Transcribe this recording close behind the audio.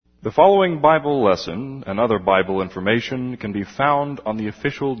The following Bible lesson and other Bible information can be found on the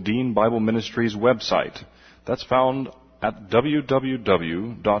official Dean Bible Ministries website. That's found at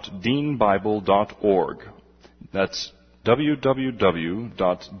www.deanbible.org. That's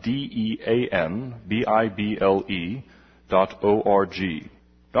www.deanbible.org.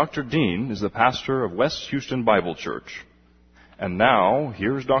 Dr. Dean is the pastor of West Houston Bible Church. And now,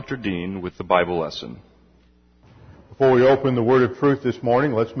 here's Dr. Dean with the Bible lesson. Before we open the Word of Truth this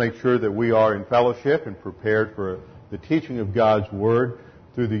morning, let's make sure that we are in fellowship and prepared for the teaching of God's Word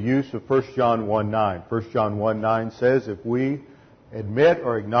through the use of 1 John 1:9. 1 John 1:9 says, if we admit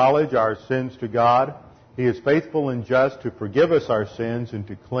or acknowledge our sins to God, He is faithful and just to forgive us our sins and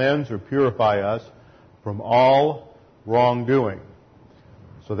to cleanse or purify us from all wrongdoing.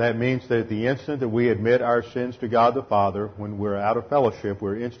 So that means that at the instant that we admit our sins to God the Father, when we're out of fellowship,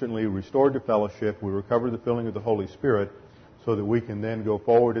 we're instantly restored to fellowship. We recover the filling of the Holy Spirit so that we can then go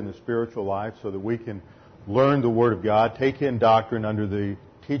forward in the spiritual life, so that we can learn the Word of God, take in doctrine under the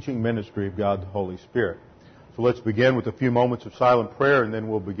teaching ministry of God the Holy Spirit. So let's begin with a few moments of silent prayer, and then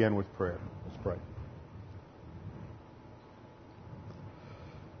we'll begin with prayer. Let's pray.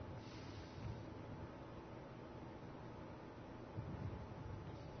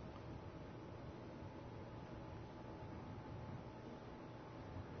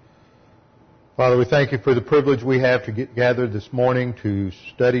 Father, we thank You for the privilege we have to get gathered this morning to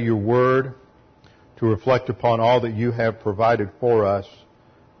study Your Word, to reflect upon all that You have provided for us,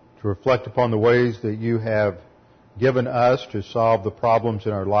 to reflect upon the ways that You have given us to solve the problems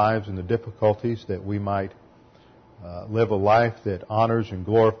in our lives and the difficulties, that we might live a life that honors and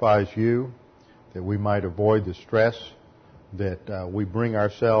glorifies You, that we might avoid the stress that we bring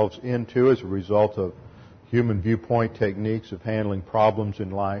ourselves into as a result of human viewpoint techniques of handling problems in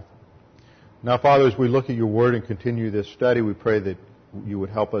life. Now, Father, as we look at Your Word and continue this study, we pray that You would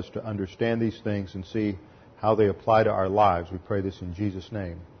help us to understand these things and see how they apply to our lives. We pray this in Jesus'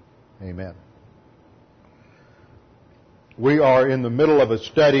 name. Amen. We are in the middle of a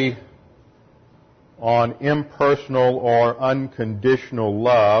study on impersonal or unconditional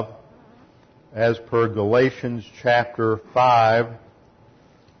love as per Galatians chapter 5,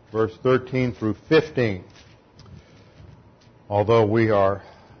 verse 13 through 15. Although we are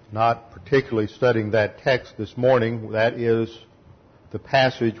not particularly studying that text this morning, that is the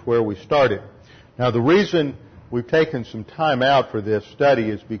passage where we started. Now, the reason we've taken some time out for this study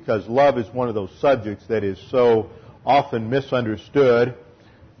is because love is one of those subjects that is so often misunderstood,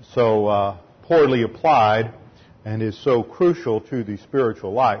 so poorly applied, and is so crucial to the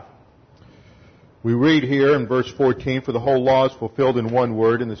spiritual life. We read here in verse 14, for the whole law is fulfilled in one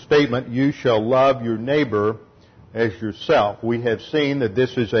word, in the statement, you shall love your neighbor as yourself. We have seen that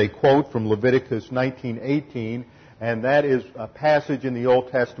this is a quote from Leviticus 19:18, and that is a passage in the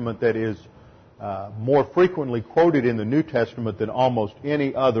Old Testament that is more frequently quoted in the New Testament than almost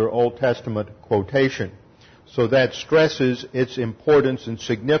any other Old Testament quotation. So that stresses its importance and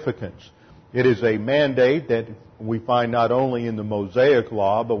significance. It is a mandate that we find not only in the Mosaic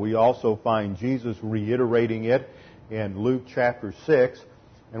Law, but we also find Jesus reiterating it in Luke chapter 6,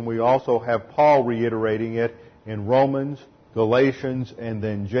 and we also have Paul reiterating it in Romans, Galatians, and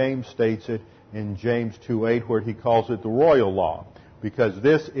then James states it in James 2:8, where he calls it the royal law, because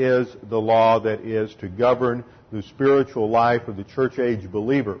this is the law that is to govern the spiritual life of the church age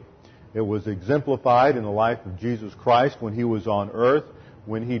believer. It was exemplified in the life of Jesus Christ when He was on earth,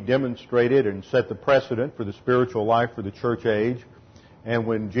 when He demonstrated and set the precedent for the spiritual life for the church age. And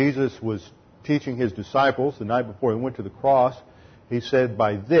when Jesus was teaching His disciples the night before He went to the cross, He said,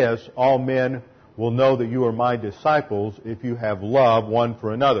 by this all men will know that you are my disciples if you have love one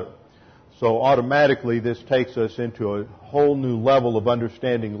for another. So automatically this takes us into a whole new level of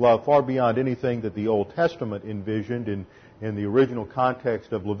understanding love, far beyond anything that the Old Testament envisioned in the original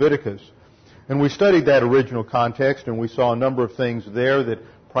context of Leviticus. And we studied that original context, and we saw a number of things there that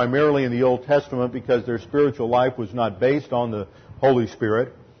primarily in the Old Testament, because their spiritual life was not based on the Holy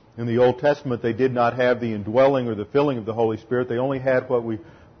Spirit. In the Old Testament they did not have the indwelling or the filling of the Holy Spirit. They only had what we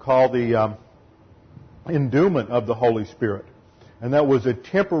call the endowment of the Holy Spirit. And that was a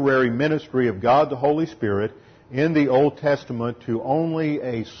temporary ministry of God the Holy Spirit in the Old Testament to only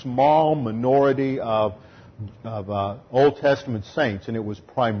a small minority of Old Testament saints. And it was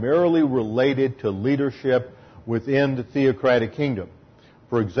primarily related to leadership within the theocratic kingdom.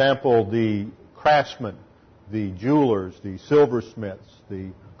 For example, the craftsmen, the jewelers, the silversmiths, the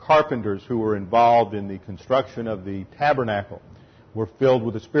carpenters who were involved in the construction of the tabernacle were filled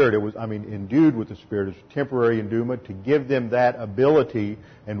with the Spirit. It was, endued with the Spirit. It was a temporary endowment to give them that ability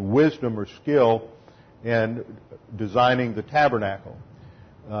and wisdom or skill in designing the tabernacle.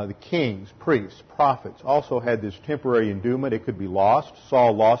 the kings, priests, prophets also had this temporary endowment. It could be lost.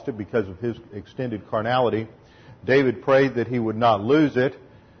 Saul lost it because of his extended carnality. David prayed that he would not lose it,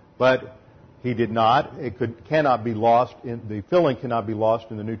 but he did not. Cannot be lost. The filling cannot be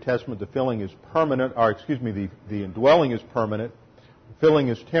lost in the New Testament. The filling is permanent, the indwelling is permanent. The filling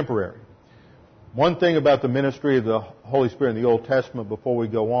is temporary. One thing about the ministry of the Holy Spirit in the Old Testament before we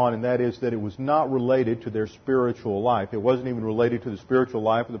go on, and that is that it was not related to their spiritual life. It wasn't even related to the spiritual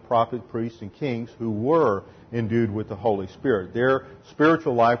life of the prophets, priests, and kings who were endued with the Holy Spirit. Their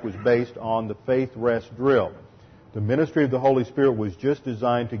spiritual life was based on the faith rest drill. The ministry of the Holy Spirit was just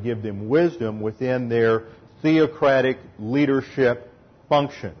designed to give them wisdom within their theocratic leadership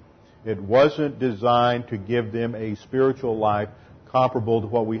function. It wasn't designed to give them a spiritual life comparable to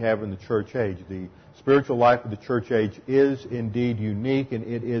what we have in the church age. The spiritual life of the church age is indeed unique, and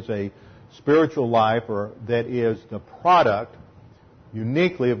it is a spiritual life that is the product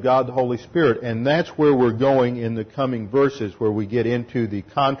uniquely of God the Holy Spirit. And that's where we're going in the coming verses, where we get into the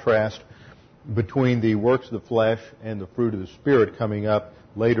contrast between the works of the flesh and the fruit of the Spirit coming up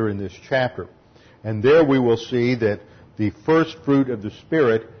later in this chapter. And there we will see that the first fruit of the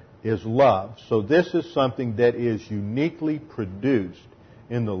Spirit is love. So this is something that is uniquely produced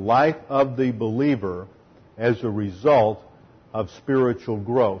in the life of the believer as a result of spiritual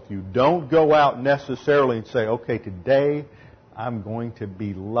growth. You don't go out necessarily and say, okay, today I'm going to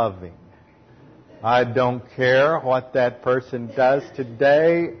be loving. I don't care what that person does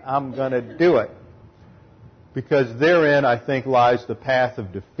today, I'm going to do it. Because therein, I think, lies the path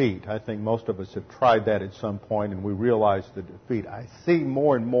of defeat. I think most of us have tried that at some point, and we realize the defeat. I see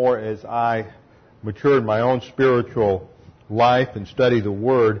more and more as I mature in my own spiritual life and study the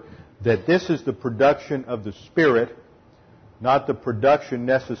Word, that this is the production of the Spirit, not the production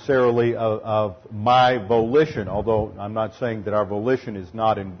necessarily of my volition, although I'm not saying that our volition is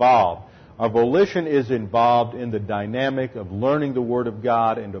not involved. Our volition is involved in the dynamic of learning the Word of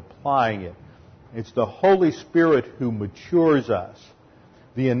God and applying it. It's the Holy Spirit who matures us.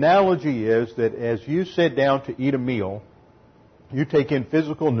 The analogy is that as you sit down to eat a meal, you take in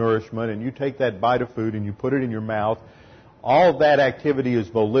physical nourishment and you take that bite of food and you put it in your mouth. All that activity is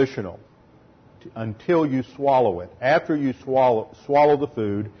volitional until you swallow it. After you swallow the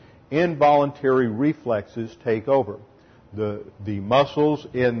food, involuntary reflexes take over. The muscles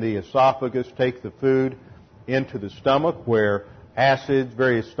in the esophagus take the food into the stomach, where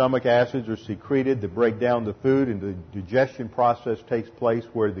various stomach acids are secreted that break down the food, and the digestion process takes place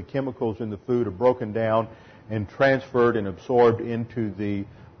where the chemicals in the food are broken down and transferred and absorbed into the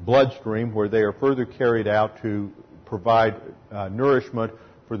bloodstream, where they are further carried out to provide nourishment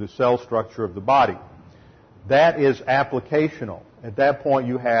for the cell structure of the body. That is applicational. At that point,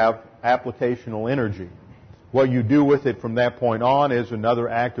 you have applicational energy. What you do with it from that point on is another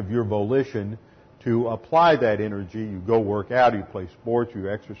act of your volition to apply that energy. You go work out, you play sports, you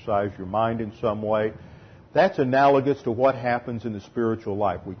exercise your mind in some way. That's analogous to what happens in the spiritual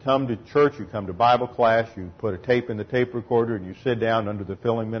life. We come to church, you come to Bible class, you put a tape in the tape recorder, and you sit down under the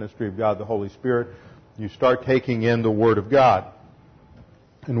filling ministry of God the Holy Spirit. You start taking in the Word of God.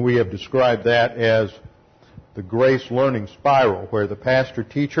 And we have described that as the grace learning spiral, where the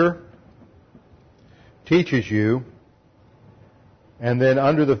pastor-teacher teaches you, and then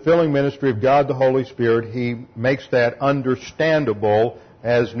under the filling ministry of God the Holy Spirit, He makes that understandable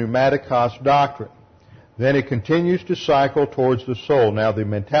as pneumatikos doctrine. Then it continues to cycle towards the soul. Now, the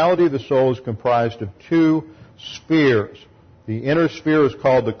mentality of the soul is comprised of two spheres. The inner sphere is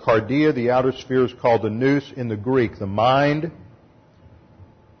called the cardia. The outer sphere is called the nous in the Greek. The mind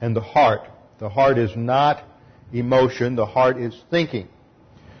and the heart. The heart is not emotion. The heart is thinking.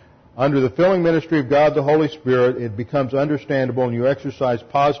 Under the filling ministry of God the Holy Spirit, it becomes understandable, and you exercise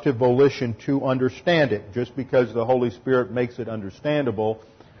positive volition to understand it. Just because the Holy Spirit makes it understandable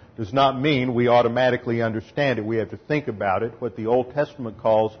does not mean we automatically understand it. We have to think about it, what the Old Testament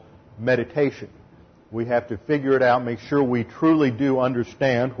calls meditation. We have to figure it out, make sure we truly do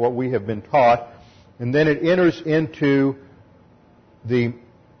understand what we have been taught, and then it enters into the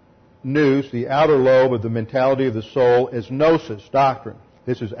nous, the outer lobe of the mentality of the soul, as gnosis, doctrine.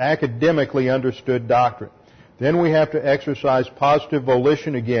 This is academically understood doctrine. Then we have to exercise positive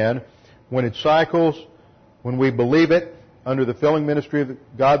volition again when it cycles, when we believe it under the filling ministry of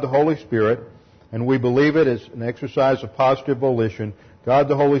God the Holy Spirit, and we believe it as an exercise of positive volition. God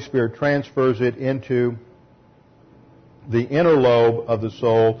the Holy Spirit transfers it into the inner lobe of the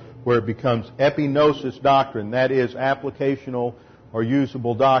soul, where it becomes epignosis doctrine, that is applicational or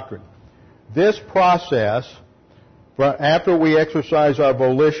usable doctrine. This process, after we exercise our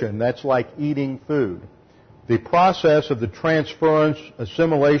volition, that's like eating food. The process of the transference,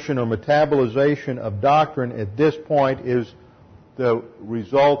 assimilation, or metabolization of doctrine at this point is the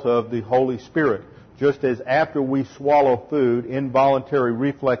result of the Holy Spirit. Just as after we swallow food, involuntary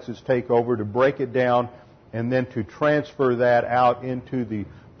reflexes take over to break it down and then to transfer that out into the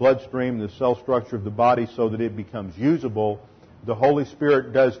bloodstream, the cell structure of the body so that it becomes usable, the Holy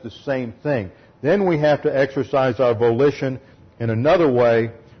Spirit does the same thing. Then we have to exercise our volition in another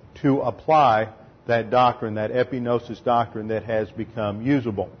way to apply that doctrine, that epignosis doctrine that has become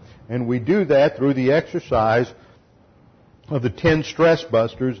usable. And we do that through the exercise of the 10 stress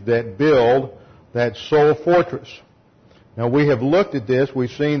busters that build that soul fortress. Now we have looked at this, we've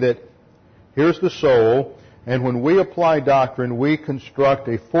seen that here's the soul, and when we apply doctrine, we construct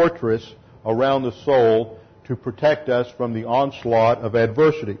a fortress around the soul to protect us from the onslaught of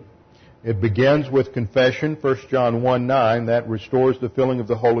adversity. It begins with confession, 1 John 1:9, that restores the filling of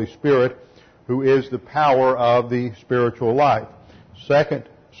the Holy Spirit, who is the power of the spiritual life. Second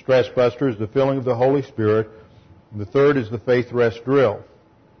stress buster is the filling of the Holy Spirit. The third is the faith rest drill.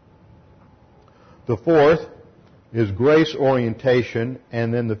 The fourth is grace orientation,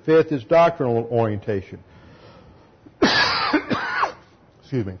 and then the fifth is doctrinal orientation.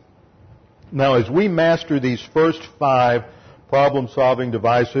 Excuse me. Now, as we master these first 5 problem-solving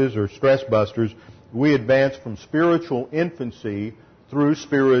devices or stress busters, we advance from spiritual infancy through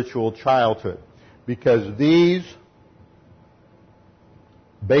spiritual childhood. Because these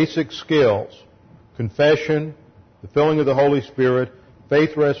basic skills, confession, the filling of the Holy Spirit,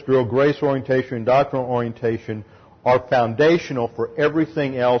 faith rest drill, grace orientation, and doctrinal orientation, are foundational for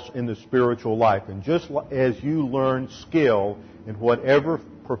everything else in the spiritual life. And just as you learn skill in whatever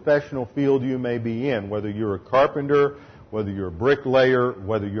professional field you may be in, whether you're a carpenter, whether you're a bricklayer,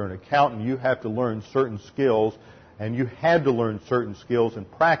 whether you're an accountant, you have to learn certain skills, and you had to learn certain skills and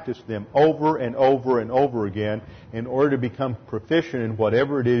practice them over and over and over again in order to become proficient in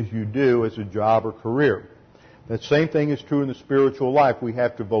whatever it is you do as a job or career. That same thing is true in the spiritual life. We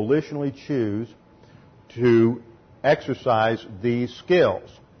have to volitionally choose to exercise these skills.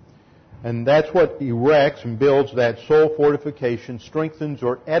 And that's what erects and builds that soul fortification, strengthens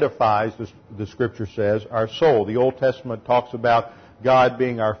or edifies, the Scripture says, our soul. The Old Testament talks about God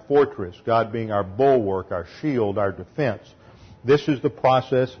being our fortress, God being our bulwark, our shield, our defense. This is the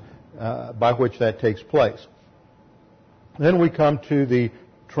process by which that takes place. Then we come to the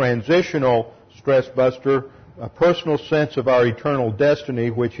transitional stress buster, a personal sense of our eternal destiny,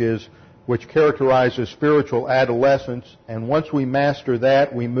 which characterizes spiritual adolescence. And once we master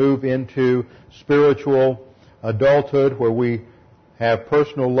that, we move into spiritual adulthood, where we have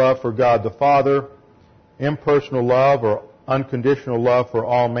personal love for God the Father, impersonal love or unconditional love for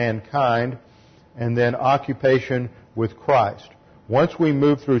all mankind, and then occupation with Christ. Once we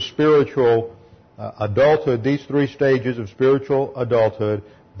move through spiritual adulthood, these 3 stages of spiritual adulthood,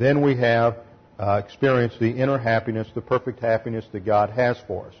 then we have experienced the inner happiness, the perfect happiness that God has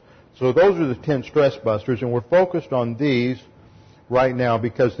for us. So those are the 10 stress busters, and we're focused on these right now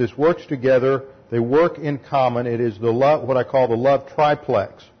because this works together. They work in common. It is the love, what I call the love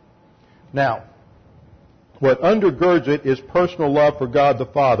triplex. Now, what undergirds it is personal love for God the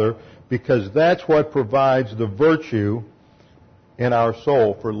Father, because that's what provides the virtue in our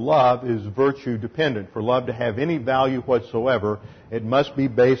soul. For love is virtue dependent. For love to have any value whatsoever, it must be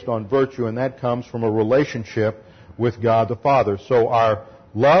based on virtue, and that comes from a relationship with God the Father. So our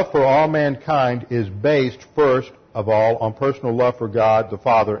love for all mankind is based, first of all, on personal love for God the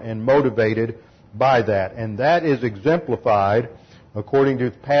Father and motivated by that. And that is exemplified according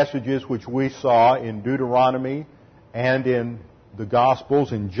to passages which we saw in Deuteronomy and in the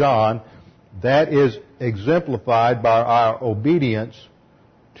Gospels in John. That is exemplified by our obedience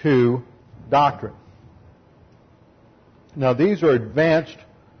to doctrine. Now, these are advanced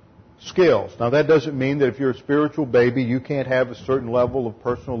skills. Now, that doesn't mean that if you're a spiritual baby, you can't have a certain level of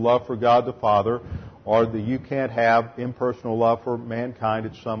personal love for God the Father, or that you can't have impersonal love for mankind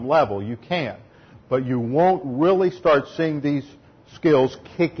at some level. You can. But you won't really start seeing these skills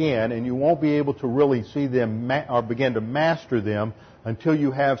kick in, and you won't be able to really see them or begin to master them until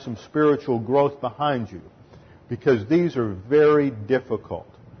you have some spiritual growth behind you, because these are very difficult.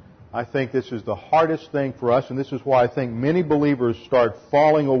 I think this is the hardest thing for us, and this is why I think many believers start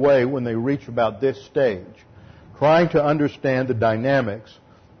falling away when they reach about this stage. Trying to understand the dynamics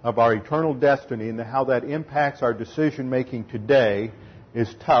of our eternal destiny and how that impacts our decision-making today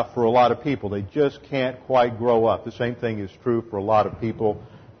is tough for a lot of people. They just can't quite grow up. The same thing is true for a lot of people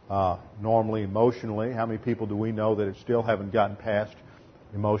normally emotionally. How many people do we know that still haven't gotten past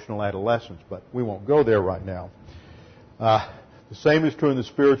emotional adolescence? But we won't go there right now. The same is true in the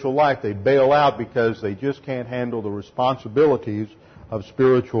spiritual life. They bail out because they just can't handle the responsibilities of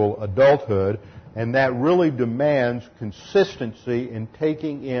spiritual adulthood, and that really demands consistency in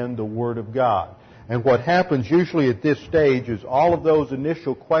taking in the Word of God. And what happens usually at this stage is all of those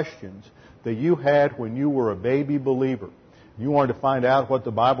initial questions that you had when you were a baby believer. You wanted to find out what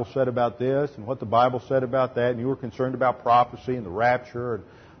the Bible said about this and what the Bible said about that, and you were concerned about prophecy and the rapture and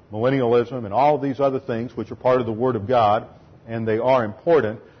millennialism and all of these other things which are part of the Word of God, and they are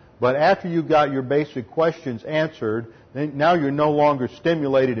important. But after you got your basic questions answered, then now you're no longer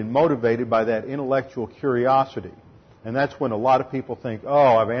stimulated and motivated by that intellectual curiosity. And that's when a lot of people think,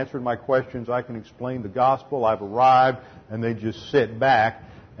 oh, I've answered my questions, I can explain the gospel, I've arrived, and they just sit back,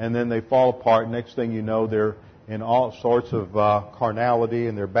 and then they fall apart. Next thing you know, they're in all sorts of carnality,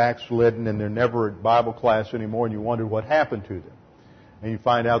 and they're backslidden, and they're never at Bible class anymore, and you wonder what happened to them. And you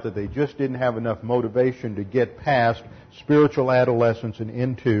find out that they just didn't have enough motivation to get past spiritual adolescence and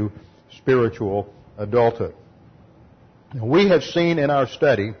into spiritual adulthood. Now, we have seen in our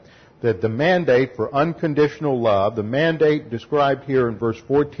study that the mandate for unconditional love, the mandate described here in verse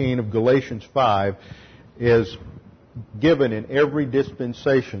 14 of Galatians 5, is given in every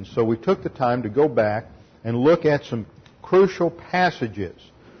dispensation. So we took the time to go back and look at some crucial passages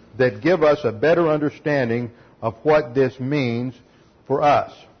that give us a better understanding of what this means for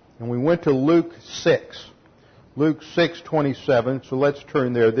us. And we went to Luke 6. Luke 6:27. So let's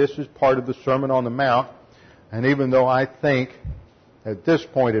turn there. This is part of the Sermon on the Mount. And even though I think at this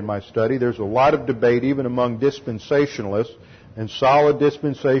point in my study there's a lot of debate even among dispensationalists and solid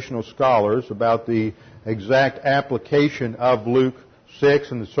dispensational scholars about the exact application of Luke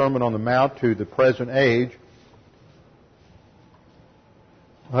 6 and the Sermon on the Mount to the present age,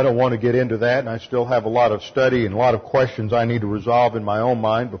 I don't want to get into that, and I still have a lot of study and a lot of questions I need to resolve in my own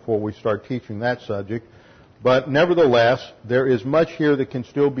mind before we start teaching that subject. But nevertheless, there is much here that can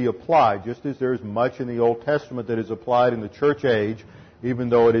still be applied, just as there is much in the Old Testament that is applied in the church age, even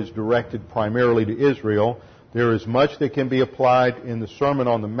though it is directed primarily to Israel. There is much that can be applied in the Sermon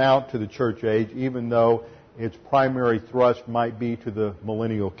on the Mount to the church age, even though its primary thrust might be to the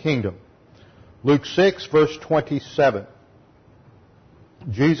millennial kingdom. Luke 6, verse 27.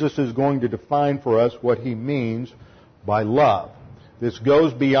 Jesus is going to define for us what he means by love. This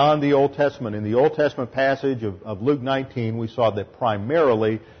goes beyond the Old Testament. In the Old Testament passage of Luke 19, we saw that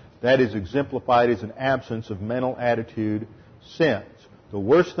primarily that is exemplified as an absence of mental attitude sins. The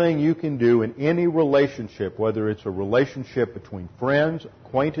worst thing you can do in any relationship, whether it's a relationship between friends,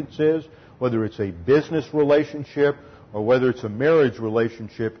 acquaintances, whether it's a business relationship, or whether it's a marriage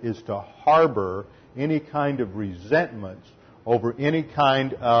relationship, is to harbor any kind of resentments over any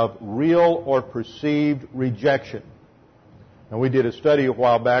kind of real or perceived rejection. Now, we did a study a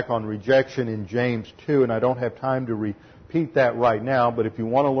while back on rejection in James 2, and I don't have time to repeat that right now, but if you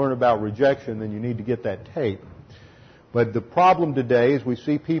want to learn about rejection, then you need to get that tape. But the problem today is we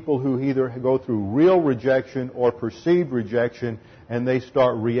see people who either go through real rejection or perceived rejection, and they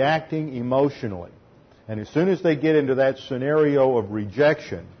start reacting emotionally. And as soon as they get into that scenario of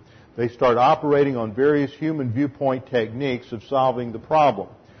rejection, they start operating on various human viewpoint techniques of solving the problem.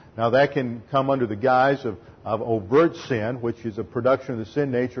 Now, that can come under the guise of overt sin, which is a production of the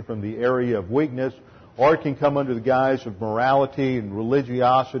sin nature from the area of weakness, or it can come under the guise of morality and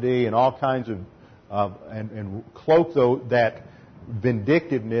religiosity and all kinds of and cloak that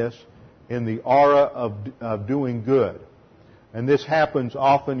vindictiveness in the aura of doing good. And this happens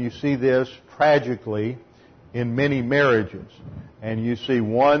often. You see this tragically in many marriages. And you see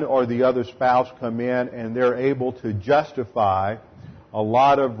one or the other spouse come in and they're able to justify a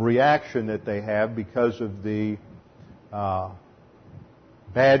lot of reaction that they have because of the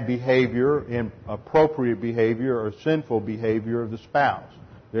bad behavior, inappropriate behavior, or sinful behavior of the spouse.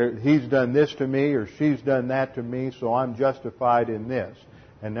 He's done this to me or she's done that to me, so I'm justified in this.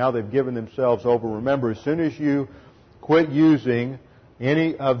 And now they've given themselves over. Remember, as soon as you quit using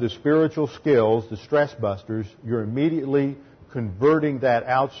any of the spiritual skills, the stress busters, you're immediately converting that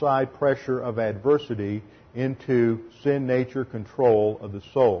outside pressure of adversity into sin nature control of the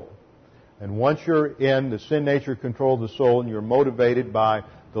soul. And once you're in the sin nature control of the soul and you're motivated by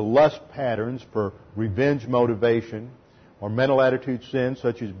the lust patterns for revenge motivation or mental attitude sins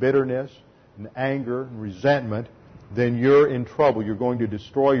such as bitterness and anger and resentment, then you're in trouble. You're going to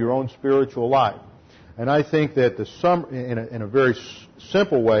destroy your own spiritual life. And I think that in a very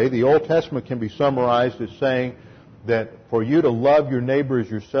simple way, the Old Testament can be summarized as saying that for you to love your neighbor as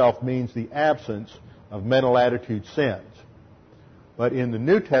yourself means the absence of mental attitude sins. But in the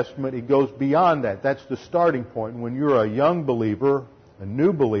New Testament, it goes beyond that. That's the starting point. When you're a young believer, a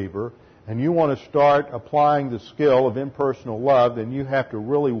new believer, and you want to start applying the skill of impersonal love, then you have to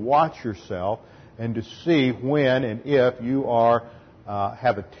really watch yourself and to see when and if you are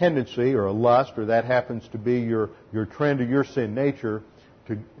have a tendency or a lust, or that happens to be your trend or your sin nature,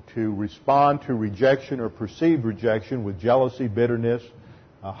 to respond to rejection or perceived rejection with jealousy, bitterness,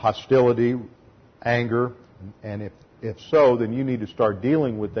 hostility, anger, and if so, then you need to start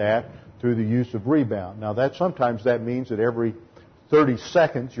dealing with that through the use of rebound. Now, sometimes that means that every 30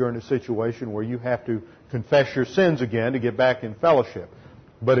 seconds you're in a situation where you have to confess your sins again to get back in fellowship.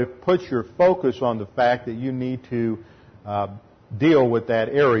 But it puts your focus on the fact that you need to deal with that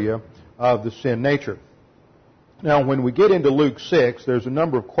area of the sin nature. Now, when we get into Luke 6, there's a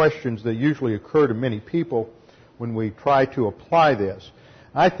number of questions that usually occur to many people when we try to apply this.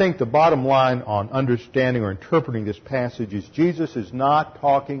 I think the bottom line on understanding or interpreting this passage is Jesus is not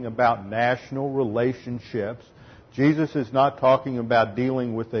talking about national relationships. Jesus is not talking about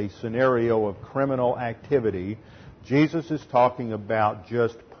dealing with a scenario of criminal activity. Jesus is talking about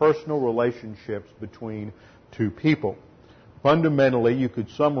just personal relationships between two people. Fundamentally, you could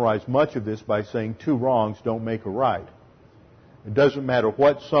summarize much of this by saying two wrongs don't make a right. It doesn't matter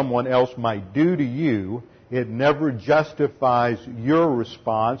what someone else might do to you. It never justifies your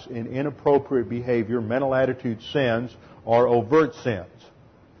response in inappropriate behavior, mental attitude sins, or overt sins.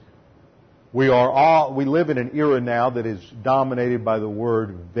 We live in an era now that is dominated by the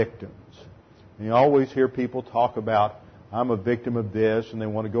word victims. And you always hear people talk about, I'm a victim of this, and they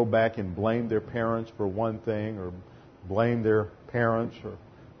want to go back and blame their parents for one thing, or blame their parents or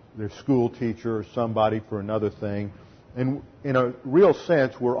their school teacher or somebody for another thing. And in a real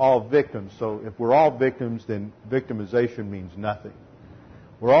sense, we're all victims. So if we're all victims, then victimization means nothing.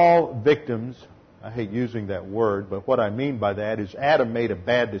 We're all victims. I hate using that word, but what I mean by that is Adam made a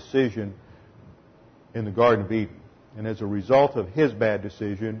bad decision in the Garden of Eden. And as a result of his bad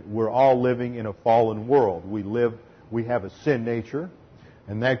decision, we're all living in a fallen world. We have a sin nature,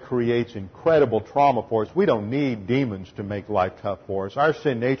 and that creates incredible trauma for us. We don't need demons to make life tough for us. Our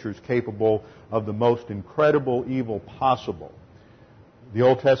sin nature is capable of the most incredible evil possible. The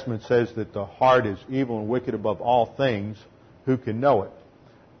Old Testament says that the heart is evil and wicked above all things. Who can know it?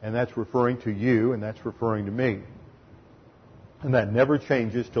 And that's referring to you, and that's referring to me. And that never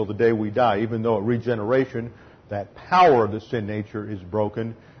changes till the day we die. Even though at regeneration, that power of the sin nature is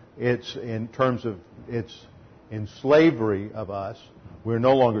broken, it's in terms of its in slavery of us. We're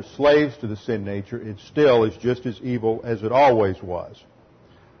no longer slaves to the sin nature. It still is just as evil as it always was.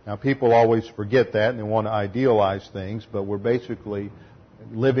 Now, people always forget that and they want to idealize things, but we're basically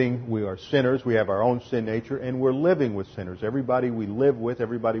living, we are sinners, we have our own sin nature, and we're living with sinners. Everybody we live with,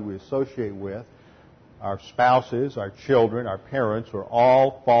 everybody we associate with, our spouses, our children, our parents are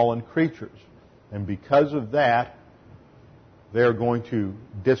all fallen creatures. And because of that, they're going to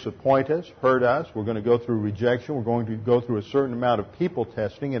disappoint us, hurt us. We're going to go through rejection. We're going to go through a certain amount of people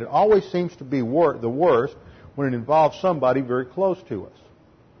testing. And it always seems to be the worst when it involves somebody very close to us.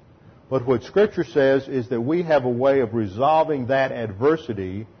 But what Scripture says is that we have a way of resolving that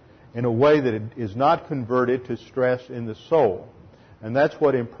adversity in a way that it is not converted to stress in the soul. And that's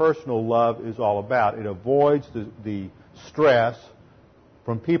what impersonal love is all about. It avoids the stress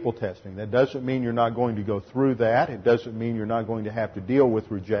from people testing. That doesn't mean you're not going to go through that. It doesn't mean you're not going to have to deal with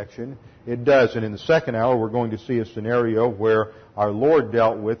rejection. It does. And in the second hour, we're going to see a scenario where our Lord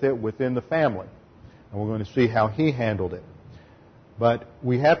dealt with it within the family. And we're going to see how He handled it. But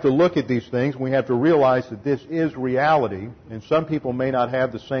we have to look at these things. We have to realize that this is reality. And some people may not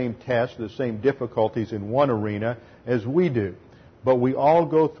have the same tests, the same difficulties in one arena as we do. But we all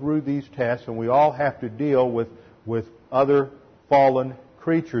go through these tests, and we all have to deal with other fallen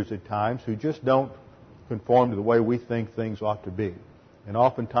creatures at times who just don't conform to the way we think things ought to be. And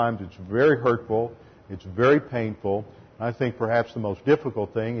oftentimes it's very hurtful, it's very painful. I think perhaps the most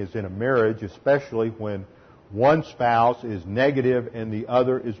difficult thing is in a marriage, especially when one spouse is negative and the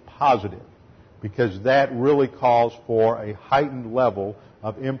other is positive, because that really calls for a heightened level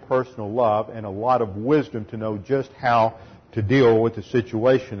of impersonal love and a lot of wisdom to know just how to deal with the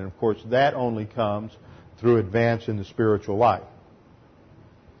situation. And of course, that only comes through advance in the spiritual life.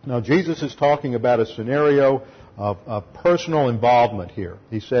 Now, Jesus is talking about a scenario of personal involvement here.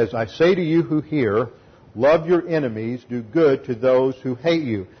 He says, I say to you who hear, love your enemies, do good to those who hate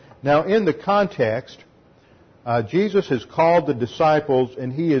you. Now, in the context, Jesus has called the disciples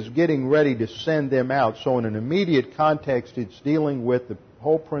and He is getting ready to send them out. So in an immediate context, it's dealing with the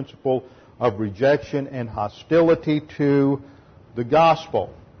whole principle of rejection and hostility to the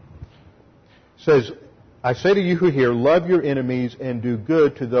gospel. It says, I say to you who hear, love your enemies and do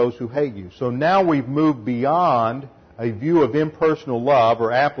good to those who hate you. So now we've moved beyond a view of impersonal love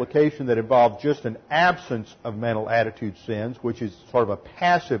or application that involves just an absence of mental attitude sins, which is sort of a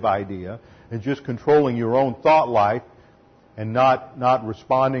passive idea, and just controlling your own thought life and not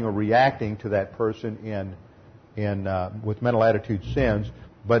responding or reacting to that person with mental attitude sins.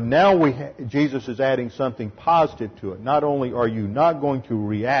 But now Jesus is adding something positive to it. Not only are you not going to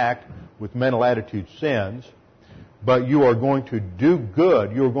react with mental attitude sins, but you are going to do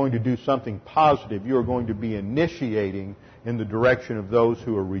good. You are going to do something positive. You are going to be initiating in the direction of those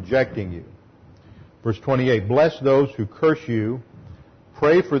who are rejecting you. Verse 28, bless those who curse you.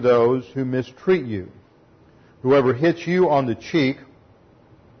 Pray for those who mistreat you. Whoever hits you on the cheek,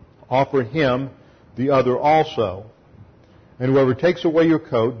 offer him the other also. And whoever takes away your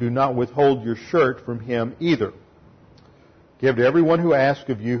coat, do not withhold your shirt from him either. Give to everyone who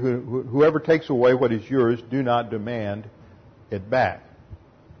asks of you. Whoever takes away what is yours, do not demand it back.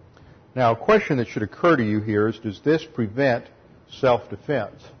 Now, a question that should occur to you here is, does this prevent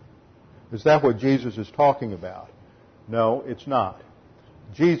self-defense? Is that what Jesus is talking about? No, it's not.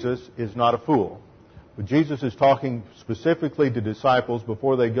 Jesus is not a fool. But Jesus is talking specifically to disciples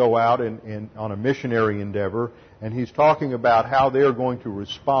before they go out on a missionary endeavor, and he's talking about how they're going to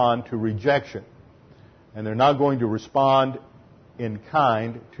respond to rejection. And they're not going to respond in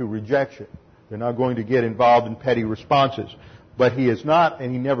kind to rejection. They're not going to get involved in petty responses. But he is not,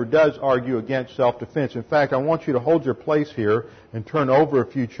 and he never does, argue against self-defense. In fact, I want you to hold your place here and turn over a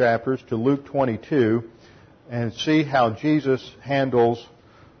few chapters to Luke 22 and see how Jesus handles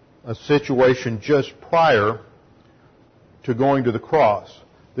a situation just prior to going to the cross.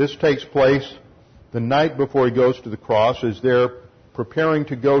 This takes place the night before he goes to the cross as they're preparing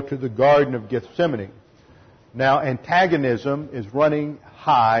to go to the Garden of Gethsemane. Now, antagonism is running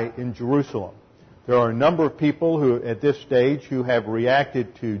high in Jerusalem. There are a number of people who, at this stage, who have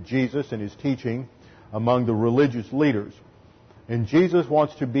reacted to Jesus and his teaching among the religious leaders. And Jesus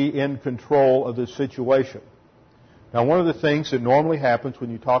wants to be in control of the situation. Now, one of the things that normally happens when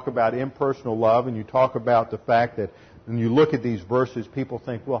you talk about impersonal love and you talk about the fact that when you look at these verses, people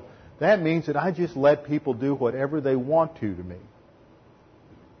think, well, that means that I just let people do whatever they want to me.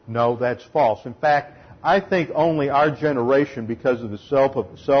 No, that's false. In fact, I think only our generation, because of the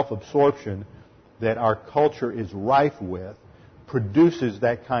self-absorption that our culture is rife with, produces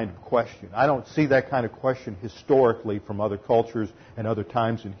that kind of question. I don't see that kind of question historically from other cultures and other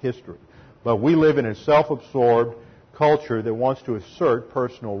times in history. But we live in a self-absorbed culture that wants to assert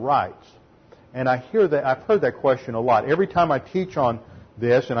personal rights. And I've heard that question a lot. Every time I teach on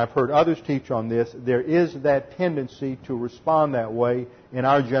this, and I've heard others teach on this, there is that tendency to respond that way in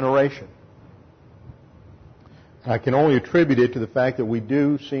our generation. I can only attribute it to the fact that we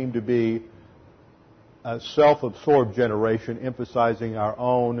do seem to be a self-absorbed generation, emphasizing our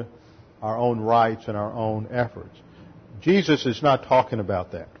own rights and our own efforts. Jesus is not talking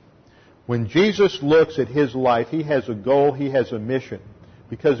about that. When Jesus looks at his life, he has a goal, he has a mission.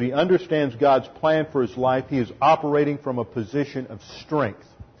 Because he understands God's plan for his life, he is operating from a position of strength.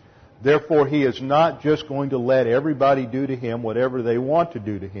 Therefore, he is not just going to let everybody do to him whatever they want to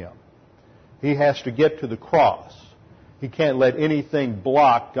do to him. He has to get to the cross. He can't let anything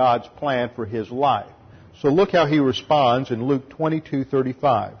block God's plan for his life. So look how he responds in Luke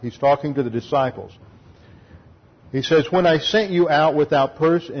 22:35. He's talking to the disciples. He says, when I sent you out without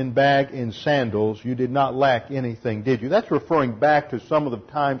purse and bag and sandals, you did not lack anything, did you? That's referring back to some of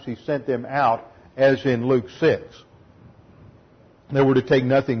the times he sent them out, as in Luke 6. They were to take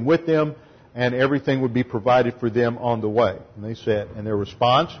nothing with them, and everything would be provided for them on the way. And they said, and their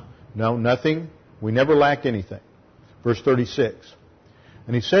response, no, nothing. We never lacked anything. Verse 36.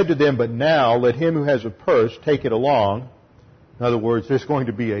 And he said to them, but now let him who has a purse take it along. In other words, there's going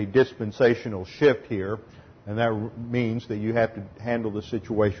to be a dispensational shift here. And that means that you have to handle the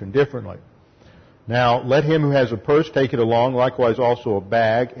situation differently. Now, let him who has a purse take it along, likewise also a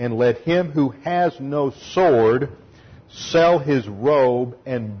bag, and let him who has no sword sell his robe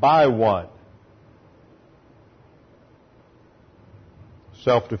and buy one.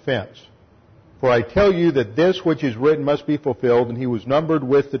 Self-defense. For I tell you that this which is written must be fulfilled, and he was numbered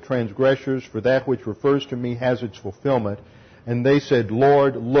with the transgressors, for that which refers to me has its fulfillment. And they said,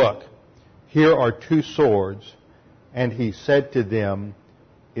 Lord, look, here are 2 swords. And he said to them,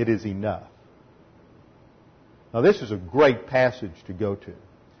 it is enough. Now this is a great passage to go to.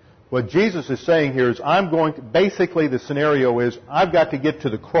 What Jesus is saying here is basically the scenario is, I've got to get to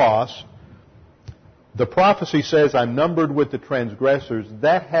the cross. The prophecy says I'm numbered with the transgressors.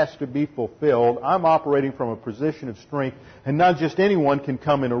 That has to be fulfilled. I'm operating from a position of strength, and not just anyone can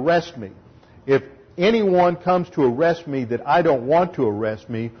come and arrest me. If anyone comes to arrest me that I don't want to arrest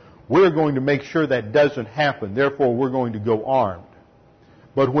me, we're going to make sure that doesn't happen. Therefore, we're going to go armed.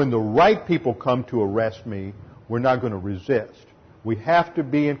 But when the right people come to arrest me, we're not going to resist. We have to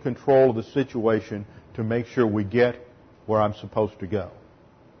be in control of the situation to make sure we get where I'm supposed to go.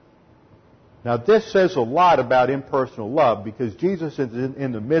 Now, this says a lot about impersonal love, because Jesus is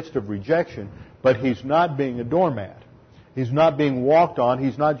in the midst of rejection, but He's not being a doormat. He's not being walked on.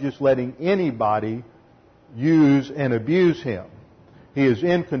 He's not just letting anybody use and abuse Him. He is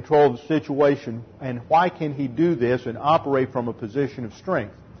in control of the situation. And why can He do this and operate from a position of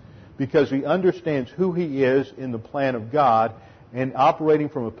strength? Because He understands who He is in the plan of God, and operating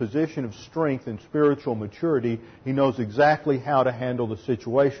from a position of strength and spiritual maturity, He knows exactly how to handle the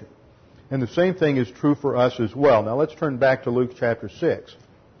situation. And the same thing is true for us as well. Now let's turn back to Luke chapter 6.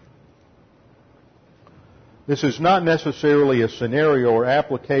 This is not necessarily a scenario or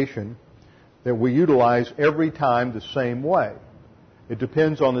application that we utilize every time the same way. It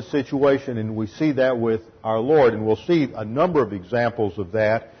depends on the situation, and we see that with our Lord, and we'll see a number of examples of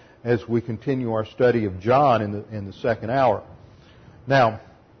that as we continue our study of John in the second hour. Now,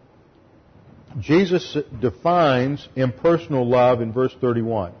 Jesus defines impersonal love in verse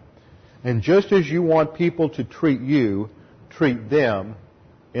 31. And just as you want people to treat you, treat them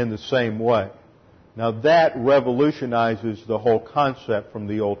in the same way. Now that revolutionizes the whole concept from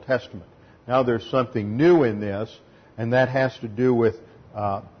the Old Testament. Now there's something new in this, and that has to do with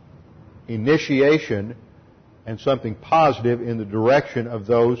initiation and something positive in the direction of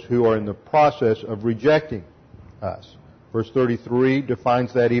those who are in the process of rejecting us. Verse 33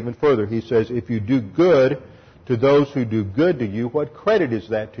 defines that even further. He says, if you do good to those who do good to you, what credit is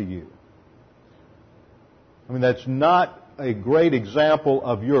that to you? I mean, that's not a great example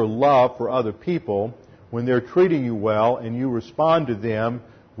of your love for other people when they're treating you well and you respond to them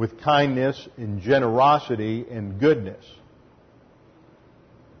with kindness and generosity and goodness.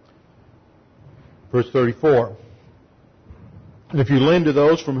 Verse 34. And if you lend to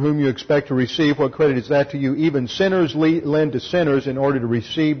those from whom you expect to receive, what credit is that to you? Even sinners lend to sinners in order to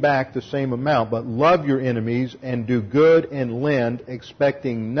receive back the same amount. But love your enemies and do good and lend,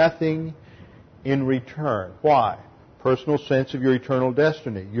 expecting nothing in return. Why? Personal sense of your eternal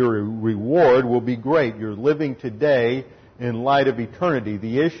destiny. Your reward will be great. You're living today in light of eternity.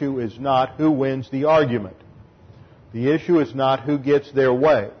 The issue is not who wins the argument. The issue is not who gets their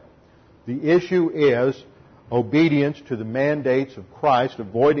way. The issue is obedience to the mandates of Christ,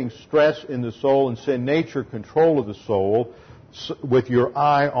 avoiding stress in the soul and sin nature control of the soul with your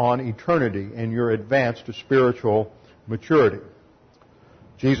eye on eternity and your advance to spiritual maturity.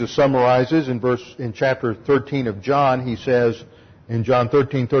 Jesus summarizes in chapter 13 of John. He says in John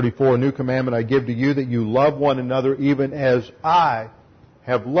 13:34, a new commandment I give to you, that you love one another even as I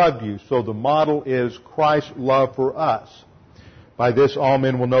have loved you. So the model is Christ's love for us. By this all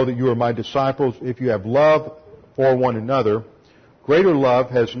men will know that you are my disciples, if you have love for one another. Greater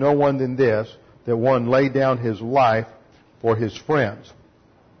love has no one than this, that one lay down his life for his friends.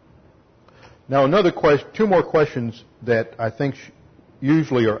 Now two more questions that I think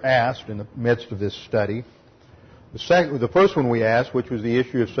usually are asked in the midst of this study. The first one we asked, which was the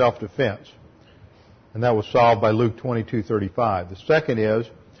issue of self-defense, and that was solved by Luke 22:35. The second is,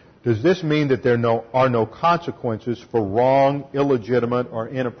 does this mean that there are no consequences for wrong, illegitimate, or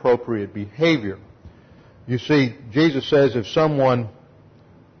inappropriate behavior? You see, Jesus says if someone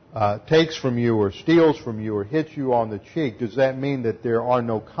takes from you or steals from you or hits you on the cheek, does that mean that there are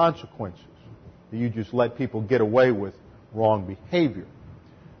no consequences? That you just let people get away with wrong behavior?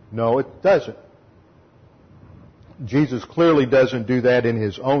 No, it doesn't. Jesus clearly doesn't do that in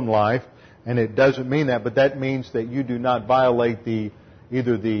His own life, and it doesn't mean that, but that means that you do not violate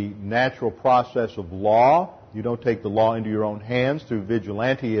either the natural process of law, you don't take the law into your own hands through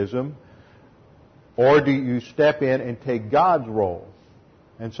vigilantism, or do you step in and take God's role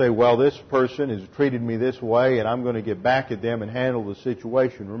and say, well, this person has treated me this way and I'm going to get back at them and handle the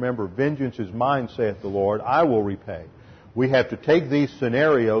situation. Remember, vengeance is mine, saith the Lord, I will repay. We have to take these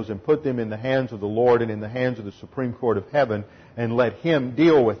scenarios and put them in the hands of the Lord and in the hands of the Supreme Court of Heaven and let Him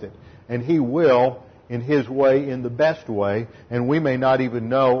deal with it. And He will, in His way, in the best way, and we may not even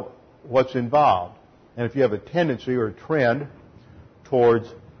know what's involved. And if you have a tendency or a trend towards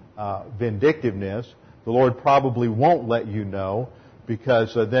vindictiveness, the Lord probably won't let you know,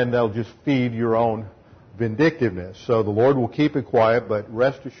 because then they'll just feed your own vindictiveness. So the Lord will keep it quiet, but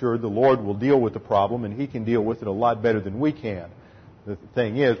rest assured the Lord will deal with the problem, and He can deal with it a lot better than we can. The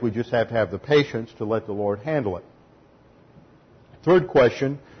thing is, we just have to have the patience to let the Lord handle it. Third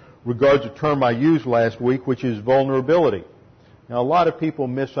question regards a term I used last week, which is vulnerability. Now, a lot of people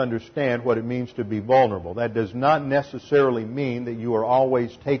misunderstand what it means to be vulnerable. That does not necessarily mean that you are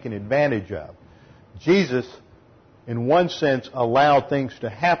always taken advantage of. Jesus, in one sense, allowed things to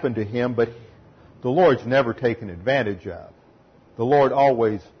happen to him, but the Lord's never taken advantage of. The Lord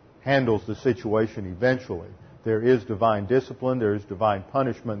always handles the situation eventually. There is divine discipline, there is divine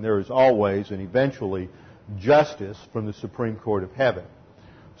punishment, there is always and eventually justice from the Supreme Court of Heaven.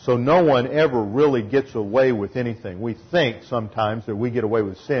 So no one ever really gets away with anything. We think sometimes that we get away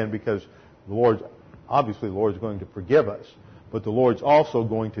with sin because obviously the Lord's going to forgive us, but the Lord's also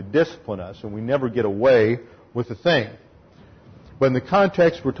going to discipline us, and we never get away with a thing. But in the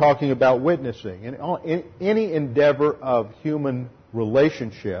context, we're talking about witnessing. In any endeavor of human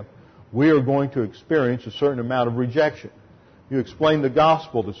relationship, we are going to experience a certain amount of rejection. You explain the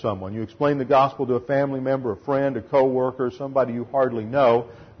gospel to someone. You explain the gospel to a family member, a friend, a coworker, somebody you hardly know.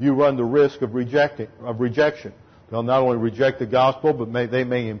 You run the risk of rejection. They'll not only reject the gospel, but they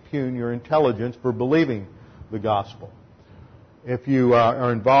may impugn your intelligence for believing the gospel. If you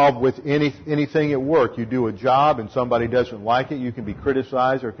are involved with anything at work, you do a job and somebody doesn't like it, you can be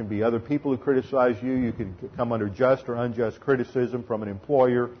criticized. There can be other people who criticize you. You can come under just or unjust criticism from an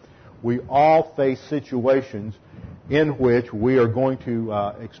employer. We all face situations in which we are going to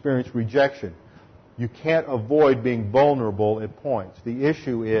experience rejection. You can't avoid being vulnerable at points. The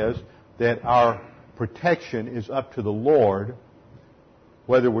issue is that our protection is up to the Lord,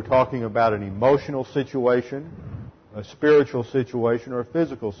 whether we're talking about an emotional situation, a spiritual situation, or a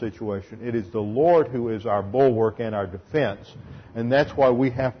physical situation. It is the Lord who is our bulwark and our defense. And that's why we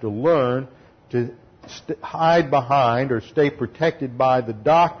have to learn to hide behind or stay protected by the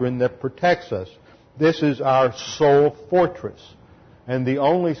doctrine that protects us. This is our sole fortress. And the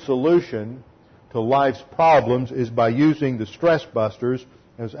only solution to life's problems is by using the stress busters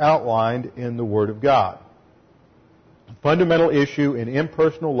as outlined in the Word of God. The fundamental issue in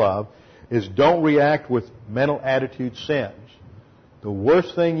impersonal love is don't react with mental attitude sins. The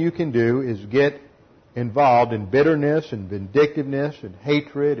worst thing you can do is get involved in bitterness and vindictiveness and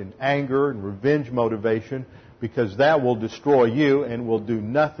hatred and anger and revenge motivation, because that will destroy you and will do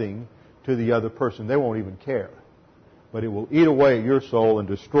nothing to the other person. They won't even care. But it will eat away at your soul and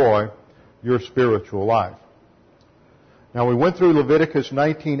destroy your spiritual life. Now, we went through Leviticus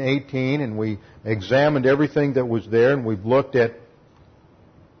 19:18 and we examined everything that was there, and we've looked at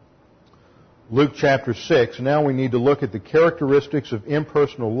Luke chapter 6. Now we need to look at the characteristics of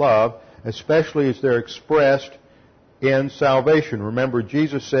impersonal love, especially as they're expressed in salvation. Remember,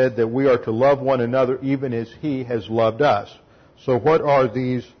 Jesus said that we are to love one another even as He has loved us. So what are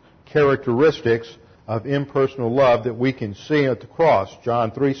these characteristics of impersonal love that we can see at the cross?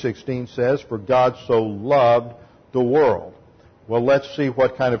 John 3:16 says, "For God so loved the world." Well, let's see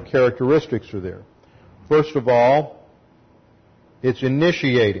what kind of characteristics are there. First of all, it's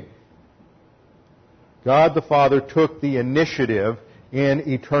initiating. God the Father took the initiative in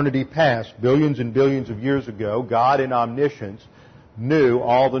eternity past. Billions and billions of years ago, God in omniscience knew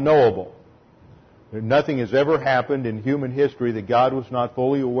all the knowable. Nothing has ever happened in human history that God was not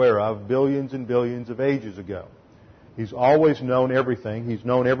fully aware of billions and billions of ages ago. He's always known everything. He's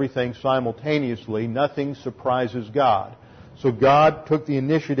known everything simultaneously. Nothing surprises God. So God took the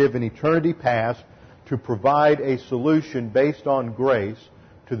initiative in eternity past to provide a solution based on grace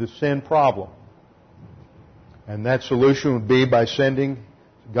to the sin problem. And that solution would be by sending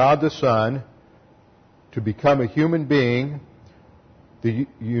God the Son to become a human being, the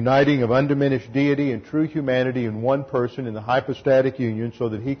uniting of undiminished deity and true humanity in one person in the hypostatic union, so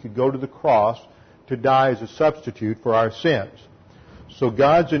that He could go to the cross to die as a substitute for our sins. So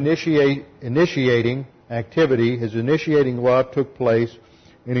God's initiating activity, His initiating love, took place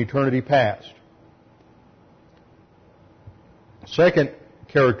in eternity past. Second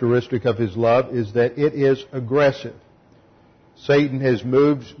characteristic of His love is that it is aggressive. Satan has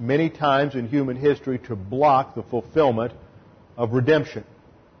moved many times in human history to block the fulfillment of redemption.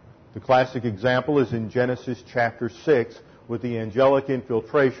 The classic example is in Genesis chapter 6 with the angelic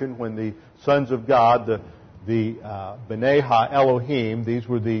infiltration, when the sons of God, the B'nai Ha-Elohim, these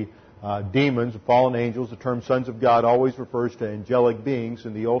were the demons, the fallen angels. The term sons of God always refers to angelic beings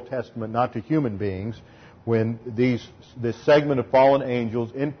in the Old Testament, not to human beings. When this segment of fallen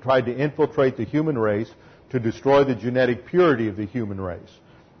angels tried to infiltrate the human race to destroy the genetic purity of the human race.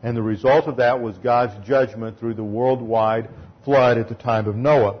 And the result of that was God's judgment through the worldwide flood at the time of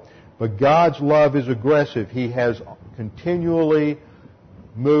Noah. But God's love is aggressive. He has continually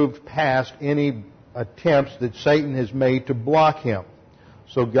moved past any attempts that Satan has made to block Him.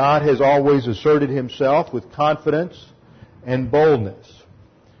 So God has always asserted Himself with confidence and boldness.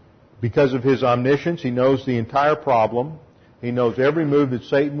 Because of His omniscience, He knows the entire problem. He knows every move that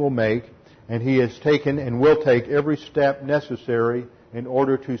Satan will make, and he has taken and will take every step necessary in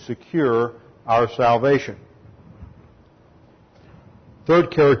order to secure our salvation.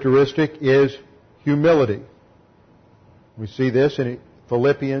 Third characteristic is humility. We see this in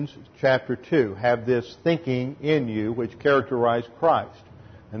Philippians chapter 2. Have this thinking in you which characterized Christ.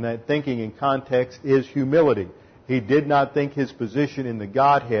 And that thinking in context is humility. He did not think his position in the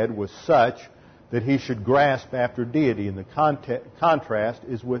Godhead was such that he should grasp after deity. And the contrast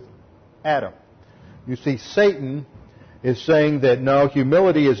is with Adam. You see, Satan is saying that no,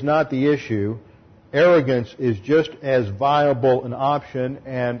 humility is not the issue. Arrogance is just as viable an option,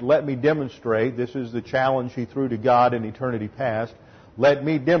 and let me demonstrate, this is the challenge he threw to God in eternity past, let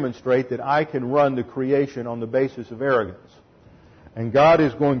me demonstrate that I can run the creation on the basis of arrogance. And God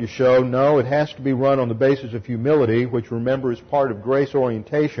is going to show, no, it has to be run on the basis of humility, which remember is part of grace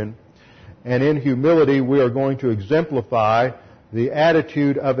orientation. And in humility we are going to exemplify the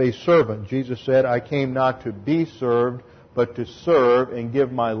attitude of a servant. Jesus said, I came not to be served, but to serve and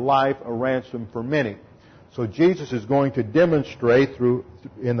give my life a ransom for many. So Jesus is going to demonstrate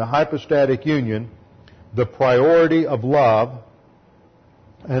in the hypostatic union the priority of love,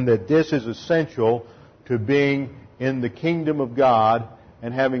 and that this is essential to being in the kingdom of God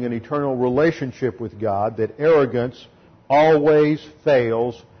and having an eternal relationship with God, that arrogance always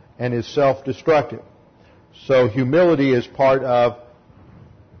fails and is self-destructive. So humility is part of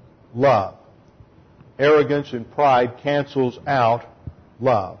love. Arrogance and pride cancels out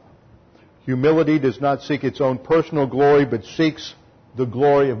love. Humility does not seek its own personal glory, but seeks the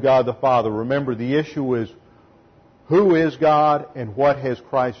glory of God the Father. Remember, the issue is who is God and what has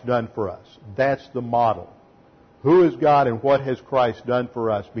Christ done for us? That's the model. Who is God and what has Christ done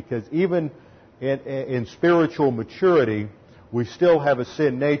for us? Because even in spiritual maturity, we still have a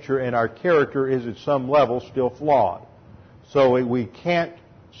sin nature, and our character is at some level still flawed. So we can't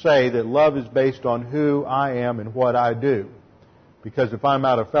say that love is based on who I am and what I do. Because if I'm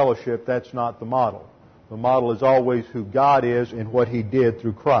out of fellowship, that's not the model. The model is always who God is and what He did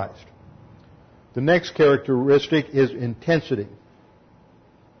through Christ. The next characteristic is intensity.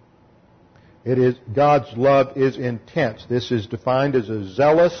 God's love is intense. This is defined as a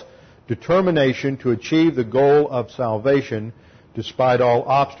zealous determination to achieve the goal of salvation despite all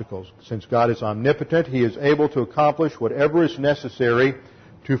obstacles. Since God is omnipotent, He is able to accomplish whatever is necessary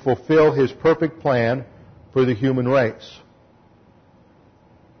to fulfill His perfect plan for the human race.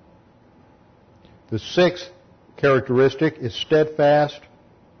 The sixth characteristic is steadfast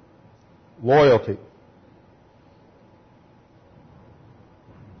loyalty.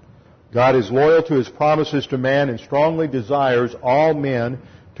 God is loyal to His promises to man and strongly desires all men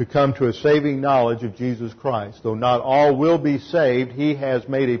to come to a saving knowledge of Jesus Christ. Though not all will be saved, He has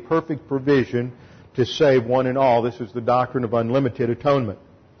made a perfect provision to save one and all. This is the doctrine of unlimited atonement.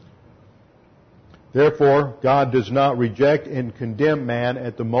 Therefore, God does not reject and condemn man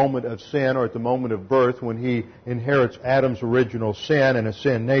at the moment of sin or at the moment of birth when he inherits Adam's original sin and a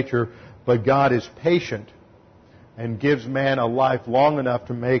sin nature, but God is patient and gives man a life long enough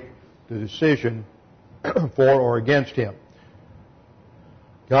to make the decision for or against him.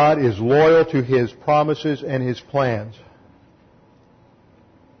 God is loyal to His promises and His plans.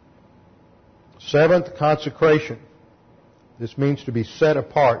 Seventh, consecration. This means to be set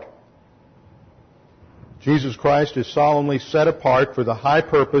apart. Jesus Christ is solemnly set apart for the high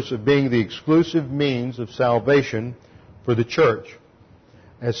purpose of being the exclusive means of salvation for the church.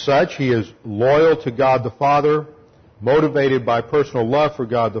 As such, He is loyal to God the Father, motivated by personal love for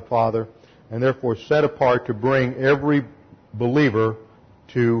God the Father, and therefore set apart to bring every believer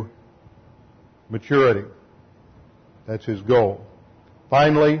to maturity. That's His goal.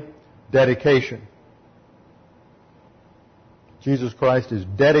 Finally, dedication. Jesus Christ is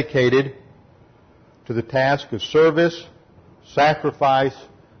dedicated to the task of service, sacrifice,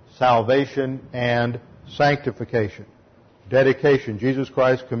 salvation, and sanctification. Dedication. Jesus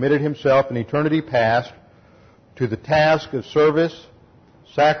Christ committed Himself in eternity past to the task of service,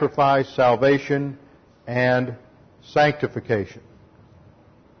 sacrifice, salvation, and sanctification.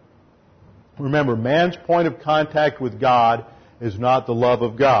 Remember, man's point of contact with God is not the love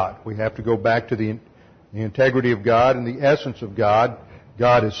of God. We have to go back to the integrity of God and the essence of God.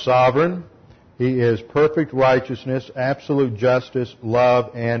 God is sovereign. He is perfect righteousness, absolute justice,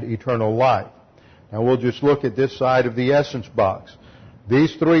 love, and eternal life. Now we'll just look at this side of the essence box.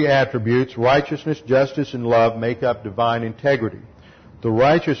 These three attributes, righteousness, justice, and love, make up divine integrity. The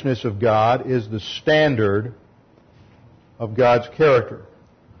righteousness of God is the standard of God's character.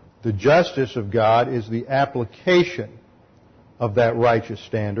 The justice of God is the application of that righteous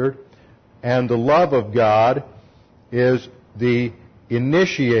standard. And the love of God is the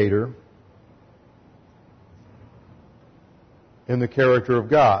initiator in the character of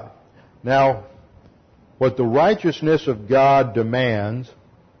God. Now, what the righteousness of God demands,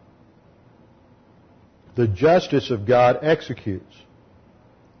 the justice of God executes.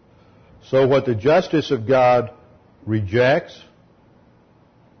 So what the justice of God rejects,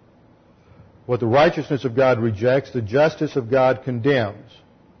 what the righteousness of God rejects, the justice of God condemns.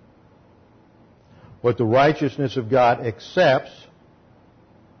 What the righteousness of God accepts,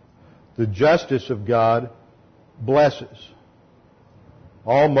 the justice of God blesses.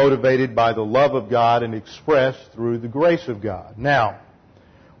 All motivated by the love of God and expressed through the grace of God. Now,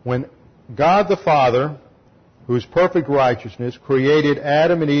 when God the Father, who is perfect righteousness, created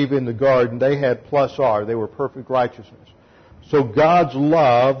Adam and Eve in the garden, they had plus R. They were perfect righteousness. So God's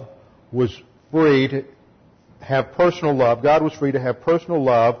love was free to have personal love. God was free to have personal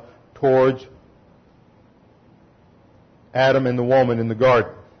love towards Adam and the woman in the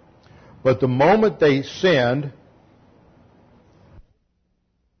garden. But the moment they sinned,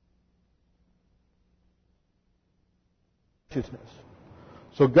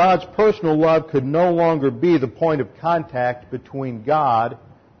 so God's personal love could no longer be the point of contact between God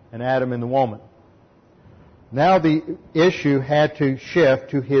and Adam and the woman. Now the issue had to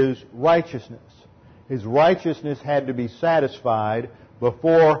shift to His righteousness. His righteousness had to be satisfied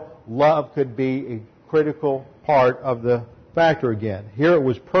before love could be a critical part of the factor again. Here it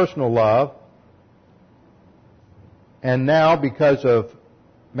was personal love, and now because of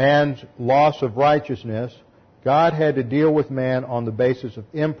man's loss of righteousness, God had to deal with man on the basis of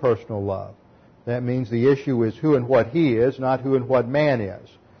impersonal love. That means the issue is who and what he is, not who and what man is.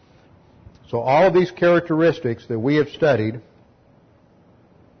 So all of these characteristics that we have studied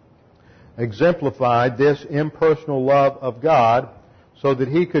exemplified this impersonal love of God so that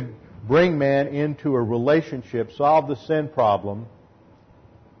He could bring man into a relationship, solve the sin problem,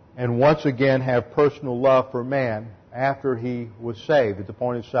 and once again have personal love for man after he was saved. At the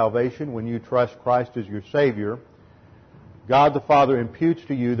point of salvation, when you trust Christ as your Savior, God the Father imputes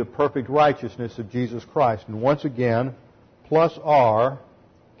to you the perfect righteousness of Jesus Christ. And once again, plus R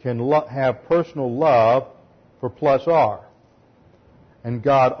can have personal love for plus R. And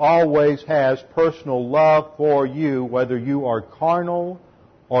God always has personal love for you, whether you are carnal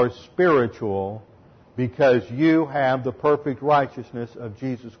or spiritual, because you have the perfect righteousness of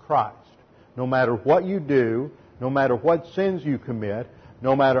Jesus Christ. No matter what you do, no matter what sins you commit,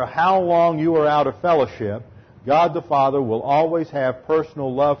 no matter how long you are out of fellowship, God the Father will always have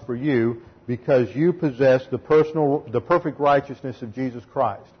personal love for you because you possess the perfect righteousness of Jesus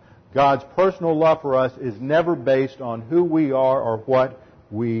Christ. God's personal love for us is never based on who we are or what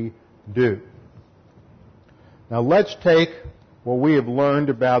we do. Now let's take what we have learned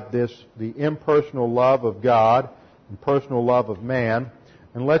about this, the impersonal love of God and personal love of man,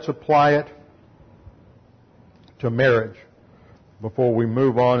 and let's apply it to marriage before we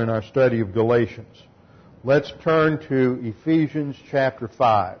move on in our study of Galatians. Let's turn to Ephesians chapter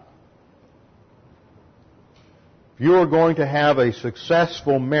 5. If you are going to have a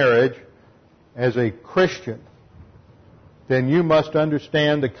successful marriage as a Christian, then you must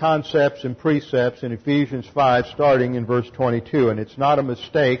understand the concepts and precepts in Ephesians 5 starting in verse 22. And it's not a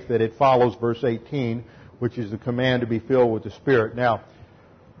mistake that it follows verse 18, which is the command to be filled with the Spirit. Now,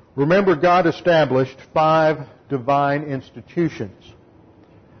 remember, God established 5 divine institutions.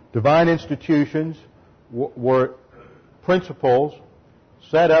 Divine institutions were principles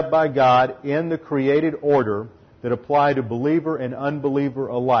set up by God in the created order that apply to believer and unbeliever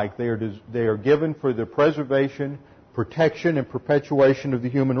alike. They are given for the preservation, protection, and perpetuation of the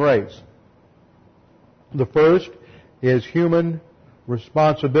human race. The first is human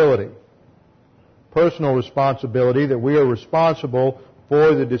responsibility. Personal responsibility, that we are responsible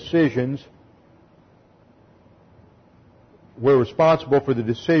for the decisions. We're responsible for the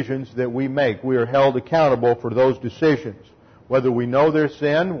decisions that we make. We are held accountable for those decisions. Whether we know they're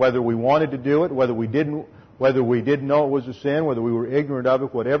sin, whether we wanted to do it, whether we didn't know it was a sin, whether we were ignorant of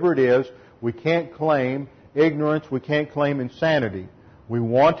it, whatever it is, we can't claim ignorance, we can't claim insanity. We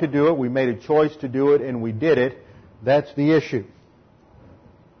want to do it, we made a choice to do it, and we did it. That's the issue.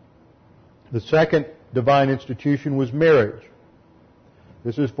 The second divine institution was marriage.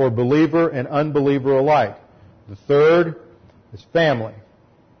 This is for believer and unbeliever alike. The third is family.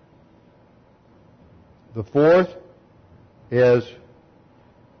 The fourth is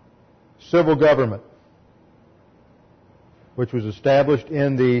civil government, which was established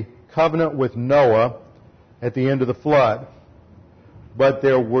in the covenant with Noah at the end of the flood. But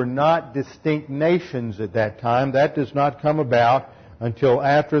there were not distinct nations at that time. That does not come about until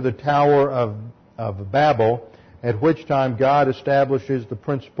after the Tower of Babel at which time God establishes the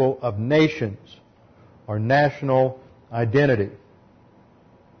principle of nations or national identity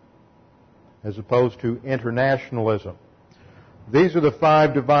as opposed to internationalism. These are the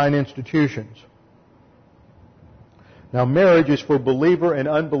 5 divine institutions. Now, marriage is for believer and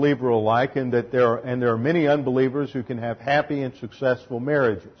unbeliever alike, and there are many unbelievers who can have happy and successful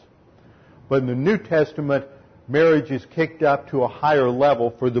marriages. But in the New Testament, marriage is kicked up to a higher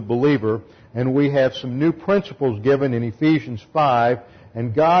level for the believer, and we have some new principles given in Ephesians 5,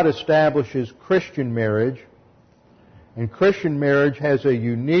 and God establishes Christian marriage, and Christian marriage has a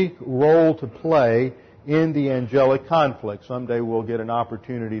unique role to play in the angelic conflict. Someday we'll get an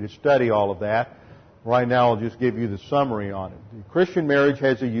opportunity to study all of that. Right now I'll just give you the summary on it. Christian marriage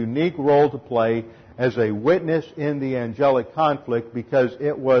has a unique role to play as a witness in the angelic conflict because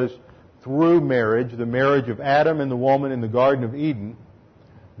it was through marriage, the marriage of Adam and the woman in the Garden of Eden,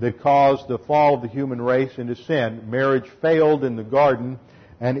 that caused the fall of the human race into sin. Marriage failed in the garden,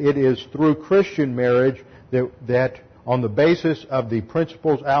 and it is through Christian marriage that on the basis of the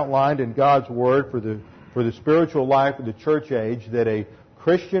principles outlined in God's Word for the spiritual life of the church age, that a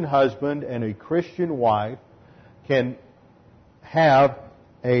Christian husband and a Christian wife can have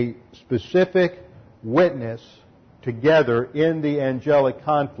a specific witness together in the angelic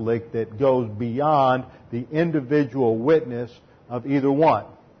conflict that goes beyond the individual witness of either one.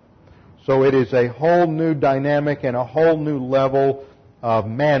 So it is a whole new dynamic and a whole new level of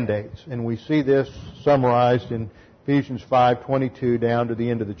mandates. And we see this summarized in Ephesians 5:22 down to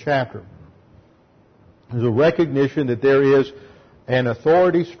the end of the chapter. There's a recognition that there is an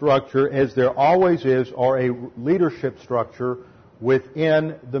authority structure, as there always is, or a leadership structure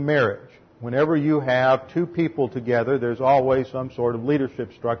within the marriage. Whenever you have two people together, there's always some sort of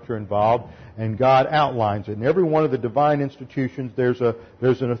leadership structure involved, and God outlines it. In every one of the divine institutions, there's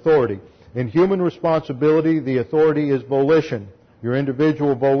an authority. In human responsibility, the authority is volition, your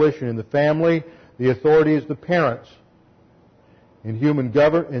individual volition. In the family, the authority is the parents. In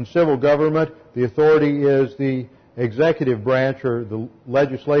civil government, the authority is the executive branch or the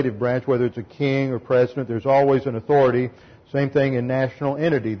legislative branch, whether it's a king or president. There's always an authority. Same thing in national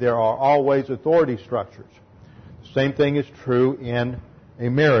entity. There are always authority structures. The same thing is true in a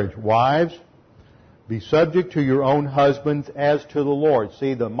marriage. Wives, be subject to your own husbands as to the Lord.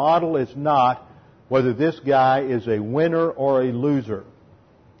 See, the model is not whether this guy is a winner or a loser.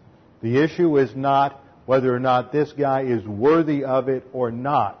 The issue is not whether or not this guy is worthy of it or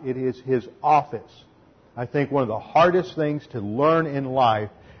not. It is his office. I think one of the hardest things to learn in life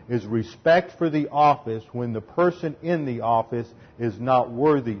is respect for the office when the person in the office is not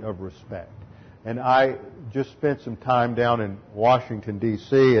worthy of respect. And I just spent some time down in Washington,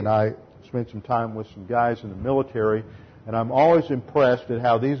 D.C., and I spent some time with some guys in the military, and I'm always impressed at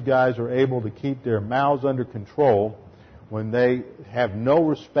how these guys are able to keep their mouths under control when they have no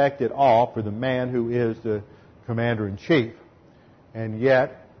respect at all for the man who is the commander-in-chief. And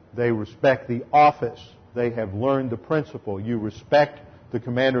yet, they respect the office. They have learned the principle. You respect the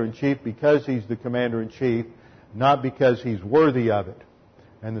commander-in-chief because he's the commander-in-chief, not because he's worthy of it.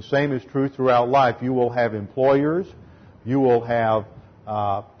 And the same is true throughout life. You will have employers. You will have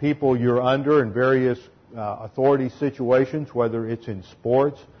people you're under in various authority situations, whether it's in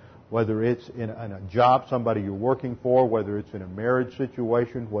sports, whether it's in a job, somebody you're working for, whether it's in a marriage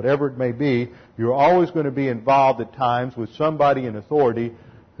situation, whatever it may be. You're always going to be involved at times with somebody in authority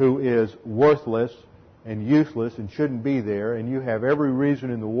who is worthless and useless and shouldn't be there, and you have every reason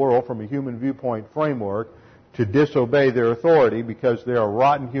in the world from a human viewpoint framework to disobey their authority because they're a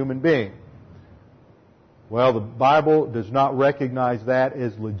rotten human being. Well, the Bible does not recognize that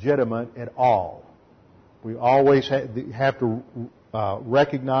as legitimate at all. We always have to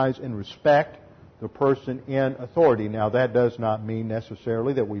recognize and respect the person in authority. Now, that does not mean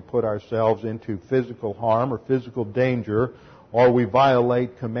necessarily that we put ourselves into physical harm or physical danger or we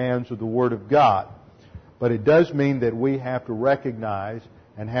violate commands of the Word of God. But it does mean that we have to recognize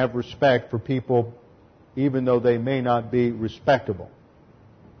and have respect for people even though they may not be respectable.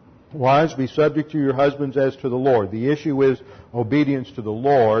 Wives, be subject to your husbands as to the Lord. The issue is obedience to the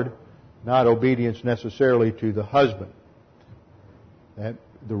Lord, not obedience necessarily to the husband. And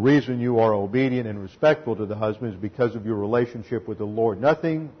the reason you are obedient and respectful to the husband is because of your relationship with the Lord.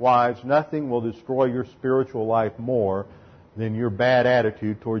 Wives, nothing will destroy your spiritual life more than your bad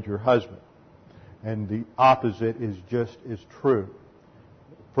attitude towards your husband. And the opposite is just as true.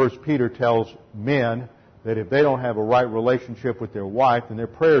 1 Peter tells men that if they don't have a right relationship with their wife, then their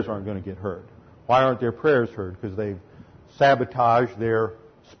prayers aren't going to get heard. Why aren't their prayers heard? Because they've sabotaged their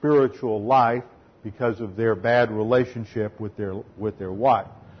spiritual life because of their bad relationship with their wife.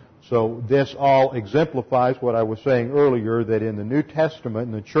 So this all exemplifies what I was saying earlier, that in the New Testament,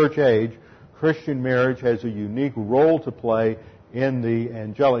 in the church age, Christian marriage has a unique role to play in the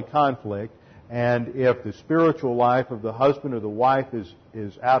angelic conflict. And if the spiritual life of the husband or the wife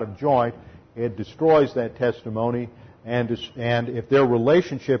is out of joint, it destroys that testimony. And if their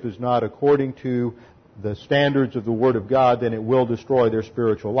relationship is not according to the standards of the Word of God, then it will destroy their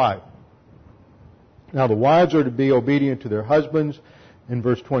spiritual life. Now the wives are to be obedient to their husbands. In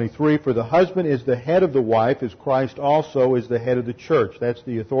verse 23, for the husband is the head of the wife, as Christ also is the head of the church. That's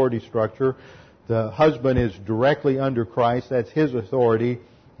the authority structure. The husband is directly under Christ. That's his authority,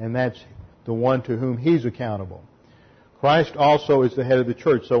 and that's the one to whom he's accountable. Christ also is the head of the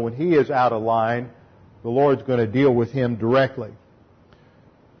church. So when he is out of line, the Lord's going to deal with him directly.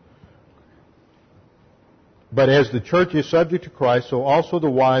 But as the church is subject to Christ, so also the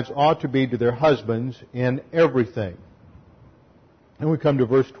wives ought to be to their husbands in everything. And we come to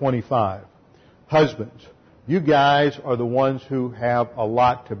verse 25. Husbands, you guys are the ones who have a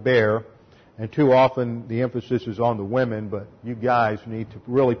lot to bear, and too often the emphasis is on the women, but you guys need to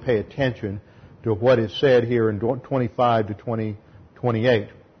really pay attention to what is said here in 25 to 28.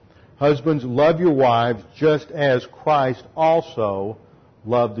 Husbands, love your wives just as Christ also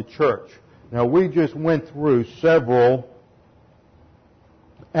loved the church. Now, we just went through several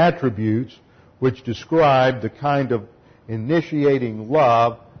attributes which describe the kind of initiating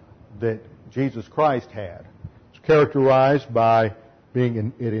love that Jesus Christ had. It's characterized by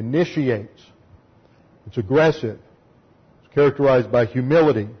it initiates. It's aggressive. It's characterized by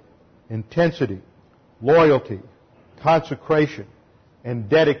humility, intensity, loyalty, consecration, and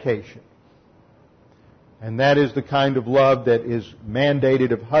dedication. And that is the kind of love that is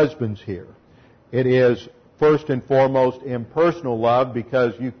mandated of husbands here. It is first and foremost impersonal love,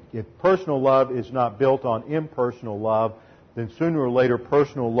 because if personal love is not built on impersonal love, then sooner or later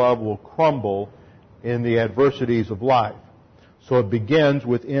personal love will crumble in the adversities of life. So it begins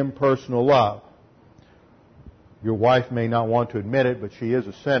with impersonal love. Your wife may not want to admit it, but she is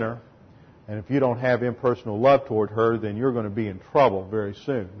a sinner. And if you don't have impersonal love toward her, then you're going to be in trouble very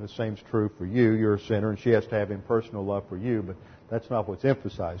soon. The same's true for you. You're a sinner, and she has to have impersonal love for you, but that's not what's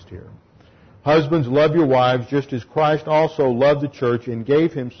emphasized here. Husbands, love your wives just as Christ also loved the church and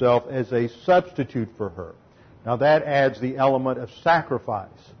gave himself as a substitute for her. Now that adds the element of sacrifice.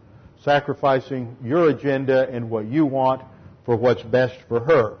 Sacrificing your agenda and what you want for what's best for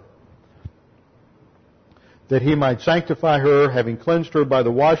her. That he might sanctify her, having cleansed her by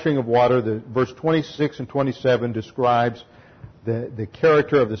the washing of water. Verse 26 and 27 describes the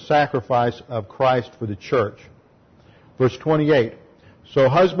character of the sacrifice of Christ for the church. Verse 28. So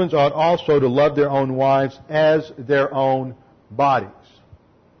husbands ought also to love their own wives as their own bodies.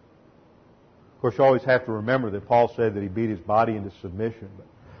 Of course, you always have to remember that Paul said that he beat his body into submission. But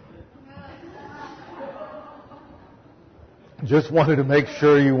just wanted to make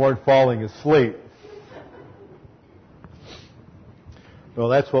sure you weren't falling asleep. Well,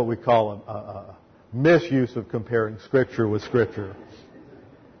 that's what we call a misuse of comparing Scripture with Scripture.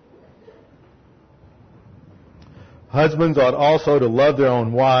 Husbands ought also to love their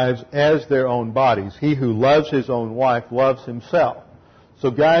own wives as their own bodies. He who loves his own wife loves himself.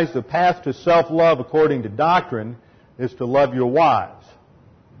 So guys, the path to self-love according to doctrine is to love your wives.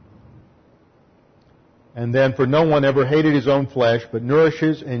 And then, for no one ever hated his own flesh, but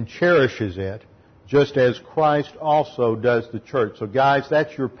nourishes and cherishes it, just as Christ also does the church. So guys,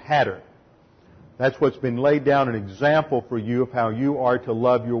 that's your pattern. That's what's been laid down, an example for you of how you are to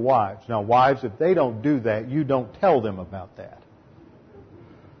love your wives. Now, wives, if they don't do that, you don't tell them about that.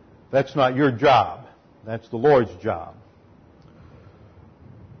 That's not your job. That's the Lord's job.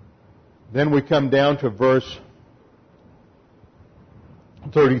 Then we come down to verse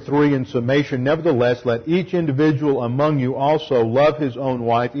 33 in summation. Nevertheless, let each individual among you also love his own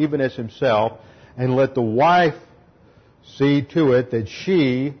wife, even as himself, and let the wife see to it that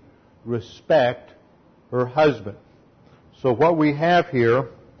she respect her husband. So what we have here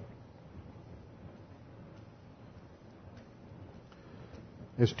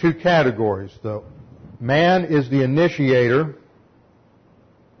is two categories. The man is the initiator,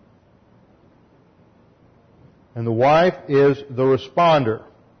 and the wife is the responder.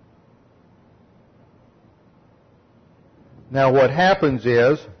 Now what happens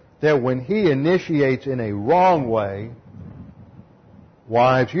is that when he initiates in a wrong way,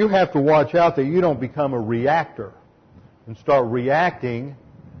 wives, you have to watch out that you don't become a reactor and start reacting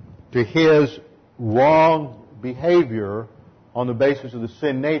to his wrong behavior on the basis of the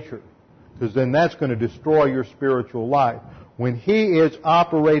sin nature, because then that's going to destroy your spiritual life. When he is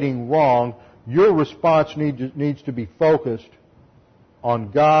operating wrong, your response needs to be focused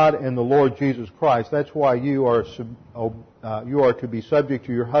on God and the Lord Jesus Christ. That's why you are to be subject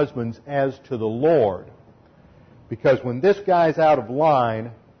to your husbands as to the Lord. Because when this guy's out of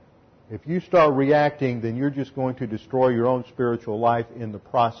line, if you start reacting, then you're just going to destroy your own spiritual life in the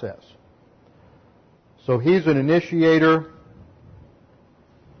process. So he's an initiator,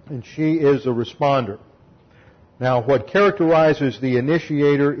 and she is a responder. Now, what characterizes the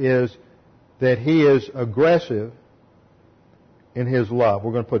initiator is that he is aggressive in his love.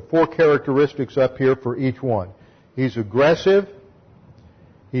 We're going to put 4 characteristics up here for each one. He's aggressive,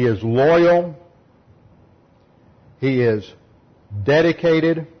 he is loyal, he is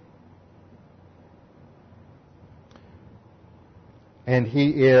dedicated, and he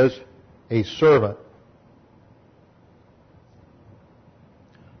is a servant.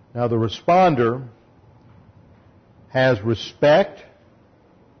 Now, the responder has respect,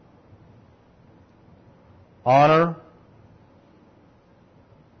 honor,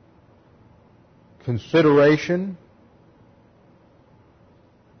 consideration,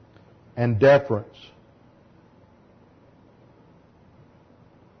 and deference.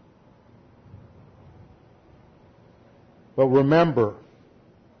 But remember,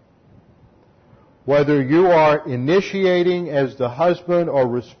 whether you are initiating as the husband or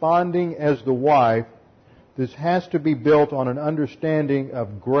responding as the wife, this has to be built on an understanding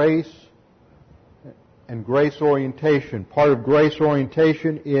of grace and grace orientation. Part of grace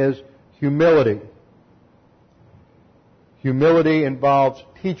orientation is humility. Humility involves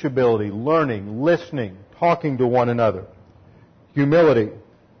teachability, learning, listening, talking to one another. Humility.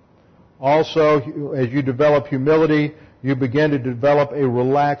 Also, as you develop humility, you begin to develop a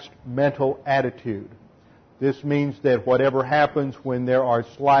relaxed mental attitude. This means that whatever happens when there are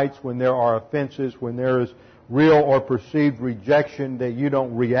slights, when there are offenses, when there is real or perceived rejection, that you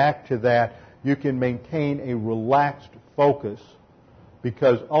don't react to that. You can maintain a relaxed focus,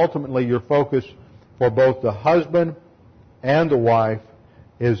 because ultimately your focus for both the husband and the wife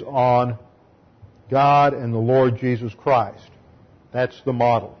is on God and the Lord Jesus Christ. That's the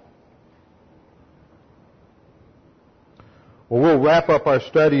model. Well, we'll wrap up our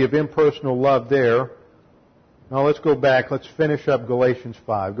study of impersonal love there. Now let's go back. Let's finish up Galatians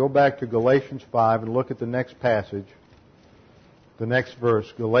 5. Go back to Galatians 5 and look at the next passage, the next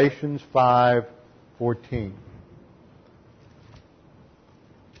verse, Galatians 5:14.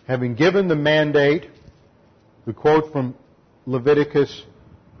 Having given the mandate, the quote from Leviticus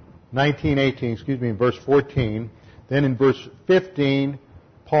 19:18, in verse 14, then in verse 15,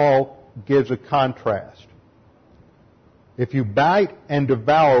 Paul gives a contrast. If you bite and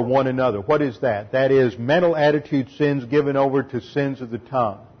devour one another, what is that? That is mental attitude sins given over to sins of the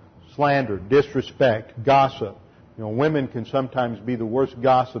tongue. Slander, disrespect, gossip. Women can sometimes be the worst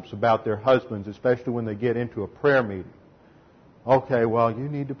gossips about their husbands, especially when they get into a prayer meeting. Okay, well, you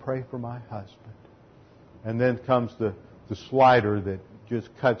need to pray for my husband. And then comes the slider that just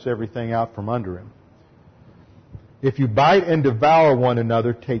cuts everything out from under him. If you bite and devour one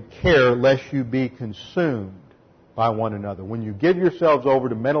another, take care lest you be consumed by one another. When you give yourselves over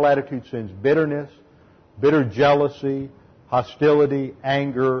to mental attitude sins, bitterness, bitter jealousy, hostility,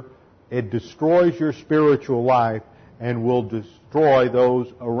 anger, it destroys your spiritual life and will destroy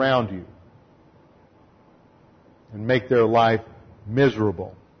those around you and make their life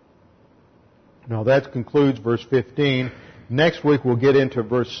miserable. Now that concludes verse 15. Next week we'll get into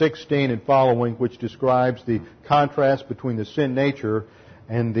verse 16 and following, which describes the contrast between the sin nature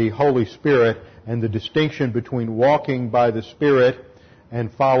and the Holy Spirit, and the distinction between walking by the Spirit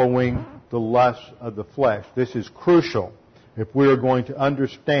and following the lusts of the flesh. This is crucial if we are going to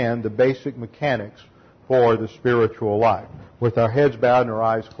understand the basic mechanics for the spiritual life. With our heads bowed and our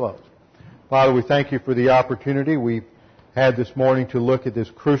eyes closed. Father, we thank you for the opportunity we've had this morning to look at this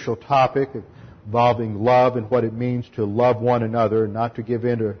crucial topic involving love and what it means to love one another and not to give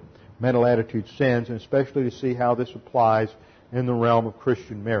in to mental attitude sins, and especially to see how this applies in the realm of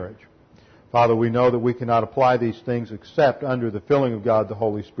Christian marriage. Father, we know that we cannot apply these things except under the filling of God the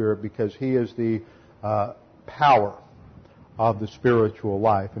Holy Spirit, because He is the power of the spiritual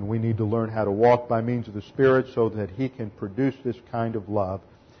life, and we need to learn how to walk by means of the Spirit so that He can produce this kind of love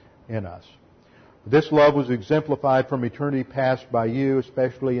in us. This love was exemplified from eternity past by you,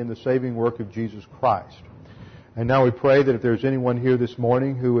 especially in the saving work of Jesus Christ. And now we pray that if there's anyone here this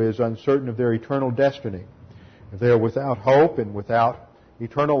morning who is uncertain of their eternal destiny, if they are without hope and without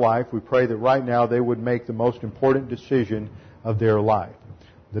eternal life, we pray that right now they would make the most important decision of their life,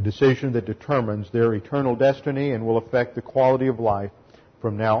 the decision that determines their eternal destiny and will affect the quality of life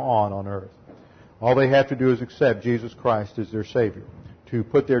from now on earth. All they have to do is accept Jesus Christ as their Savior, to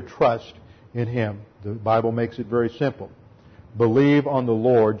put their trust in Him. The Bible makes it very simple. Believe on the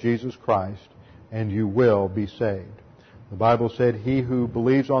Lord Jesus Christ, and you will be saved. The Bible said, He who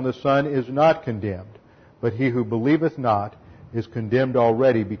believes on the Son is not condemned, but he who believeth not is condemned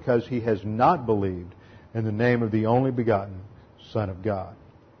already, because he has not believed in the name of the only begotten Son of God.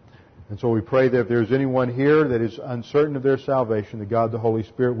 And so we pray that if there's anyone here that is uncertain of their salvation, that God the Holy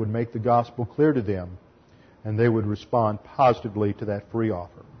Spirit would make the gospel clear to them, and they would respond positively to that free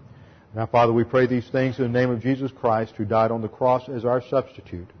offer. Now, Father, we pray these things in the name of Jesus Christ, who died on the cross as our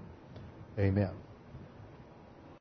substitute. Amen.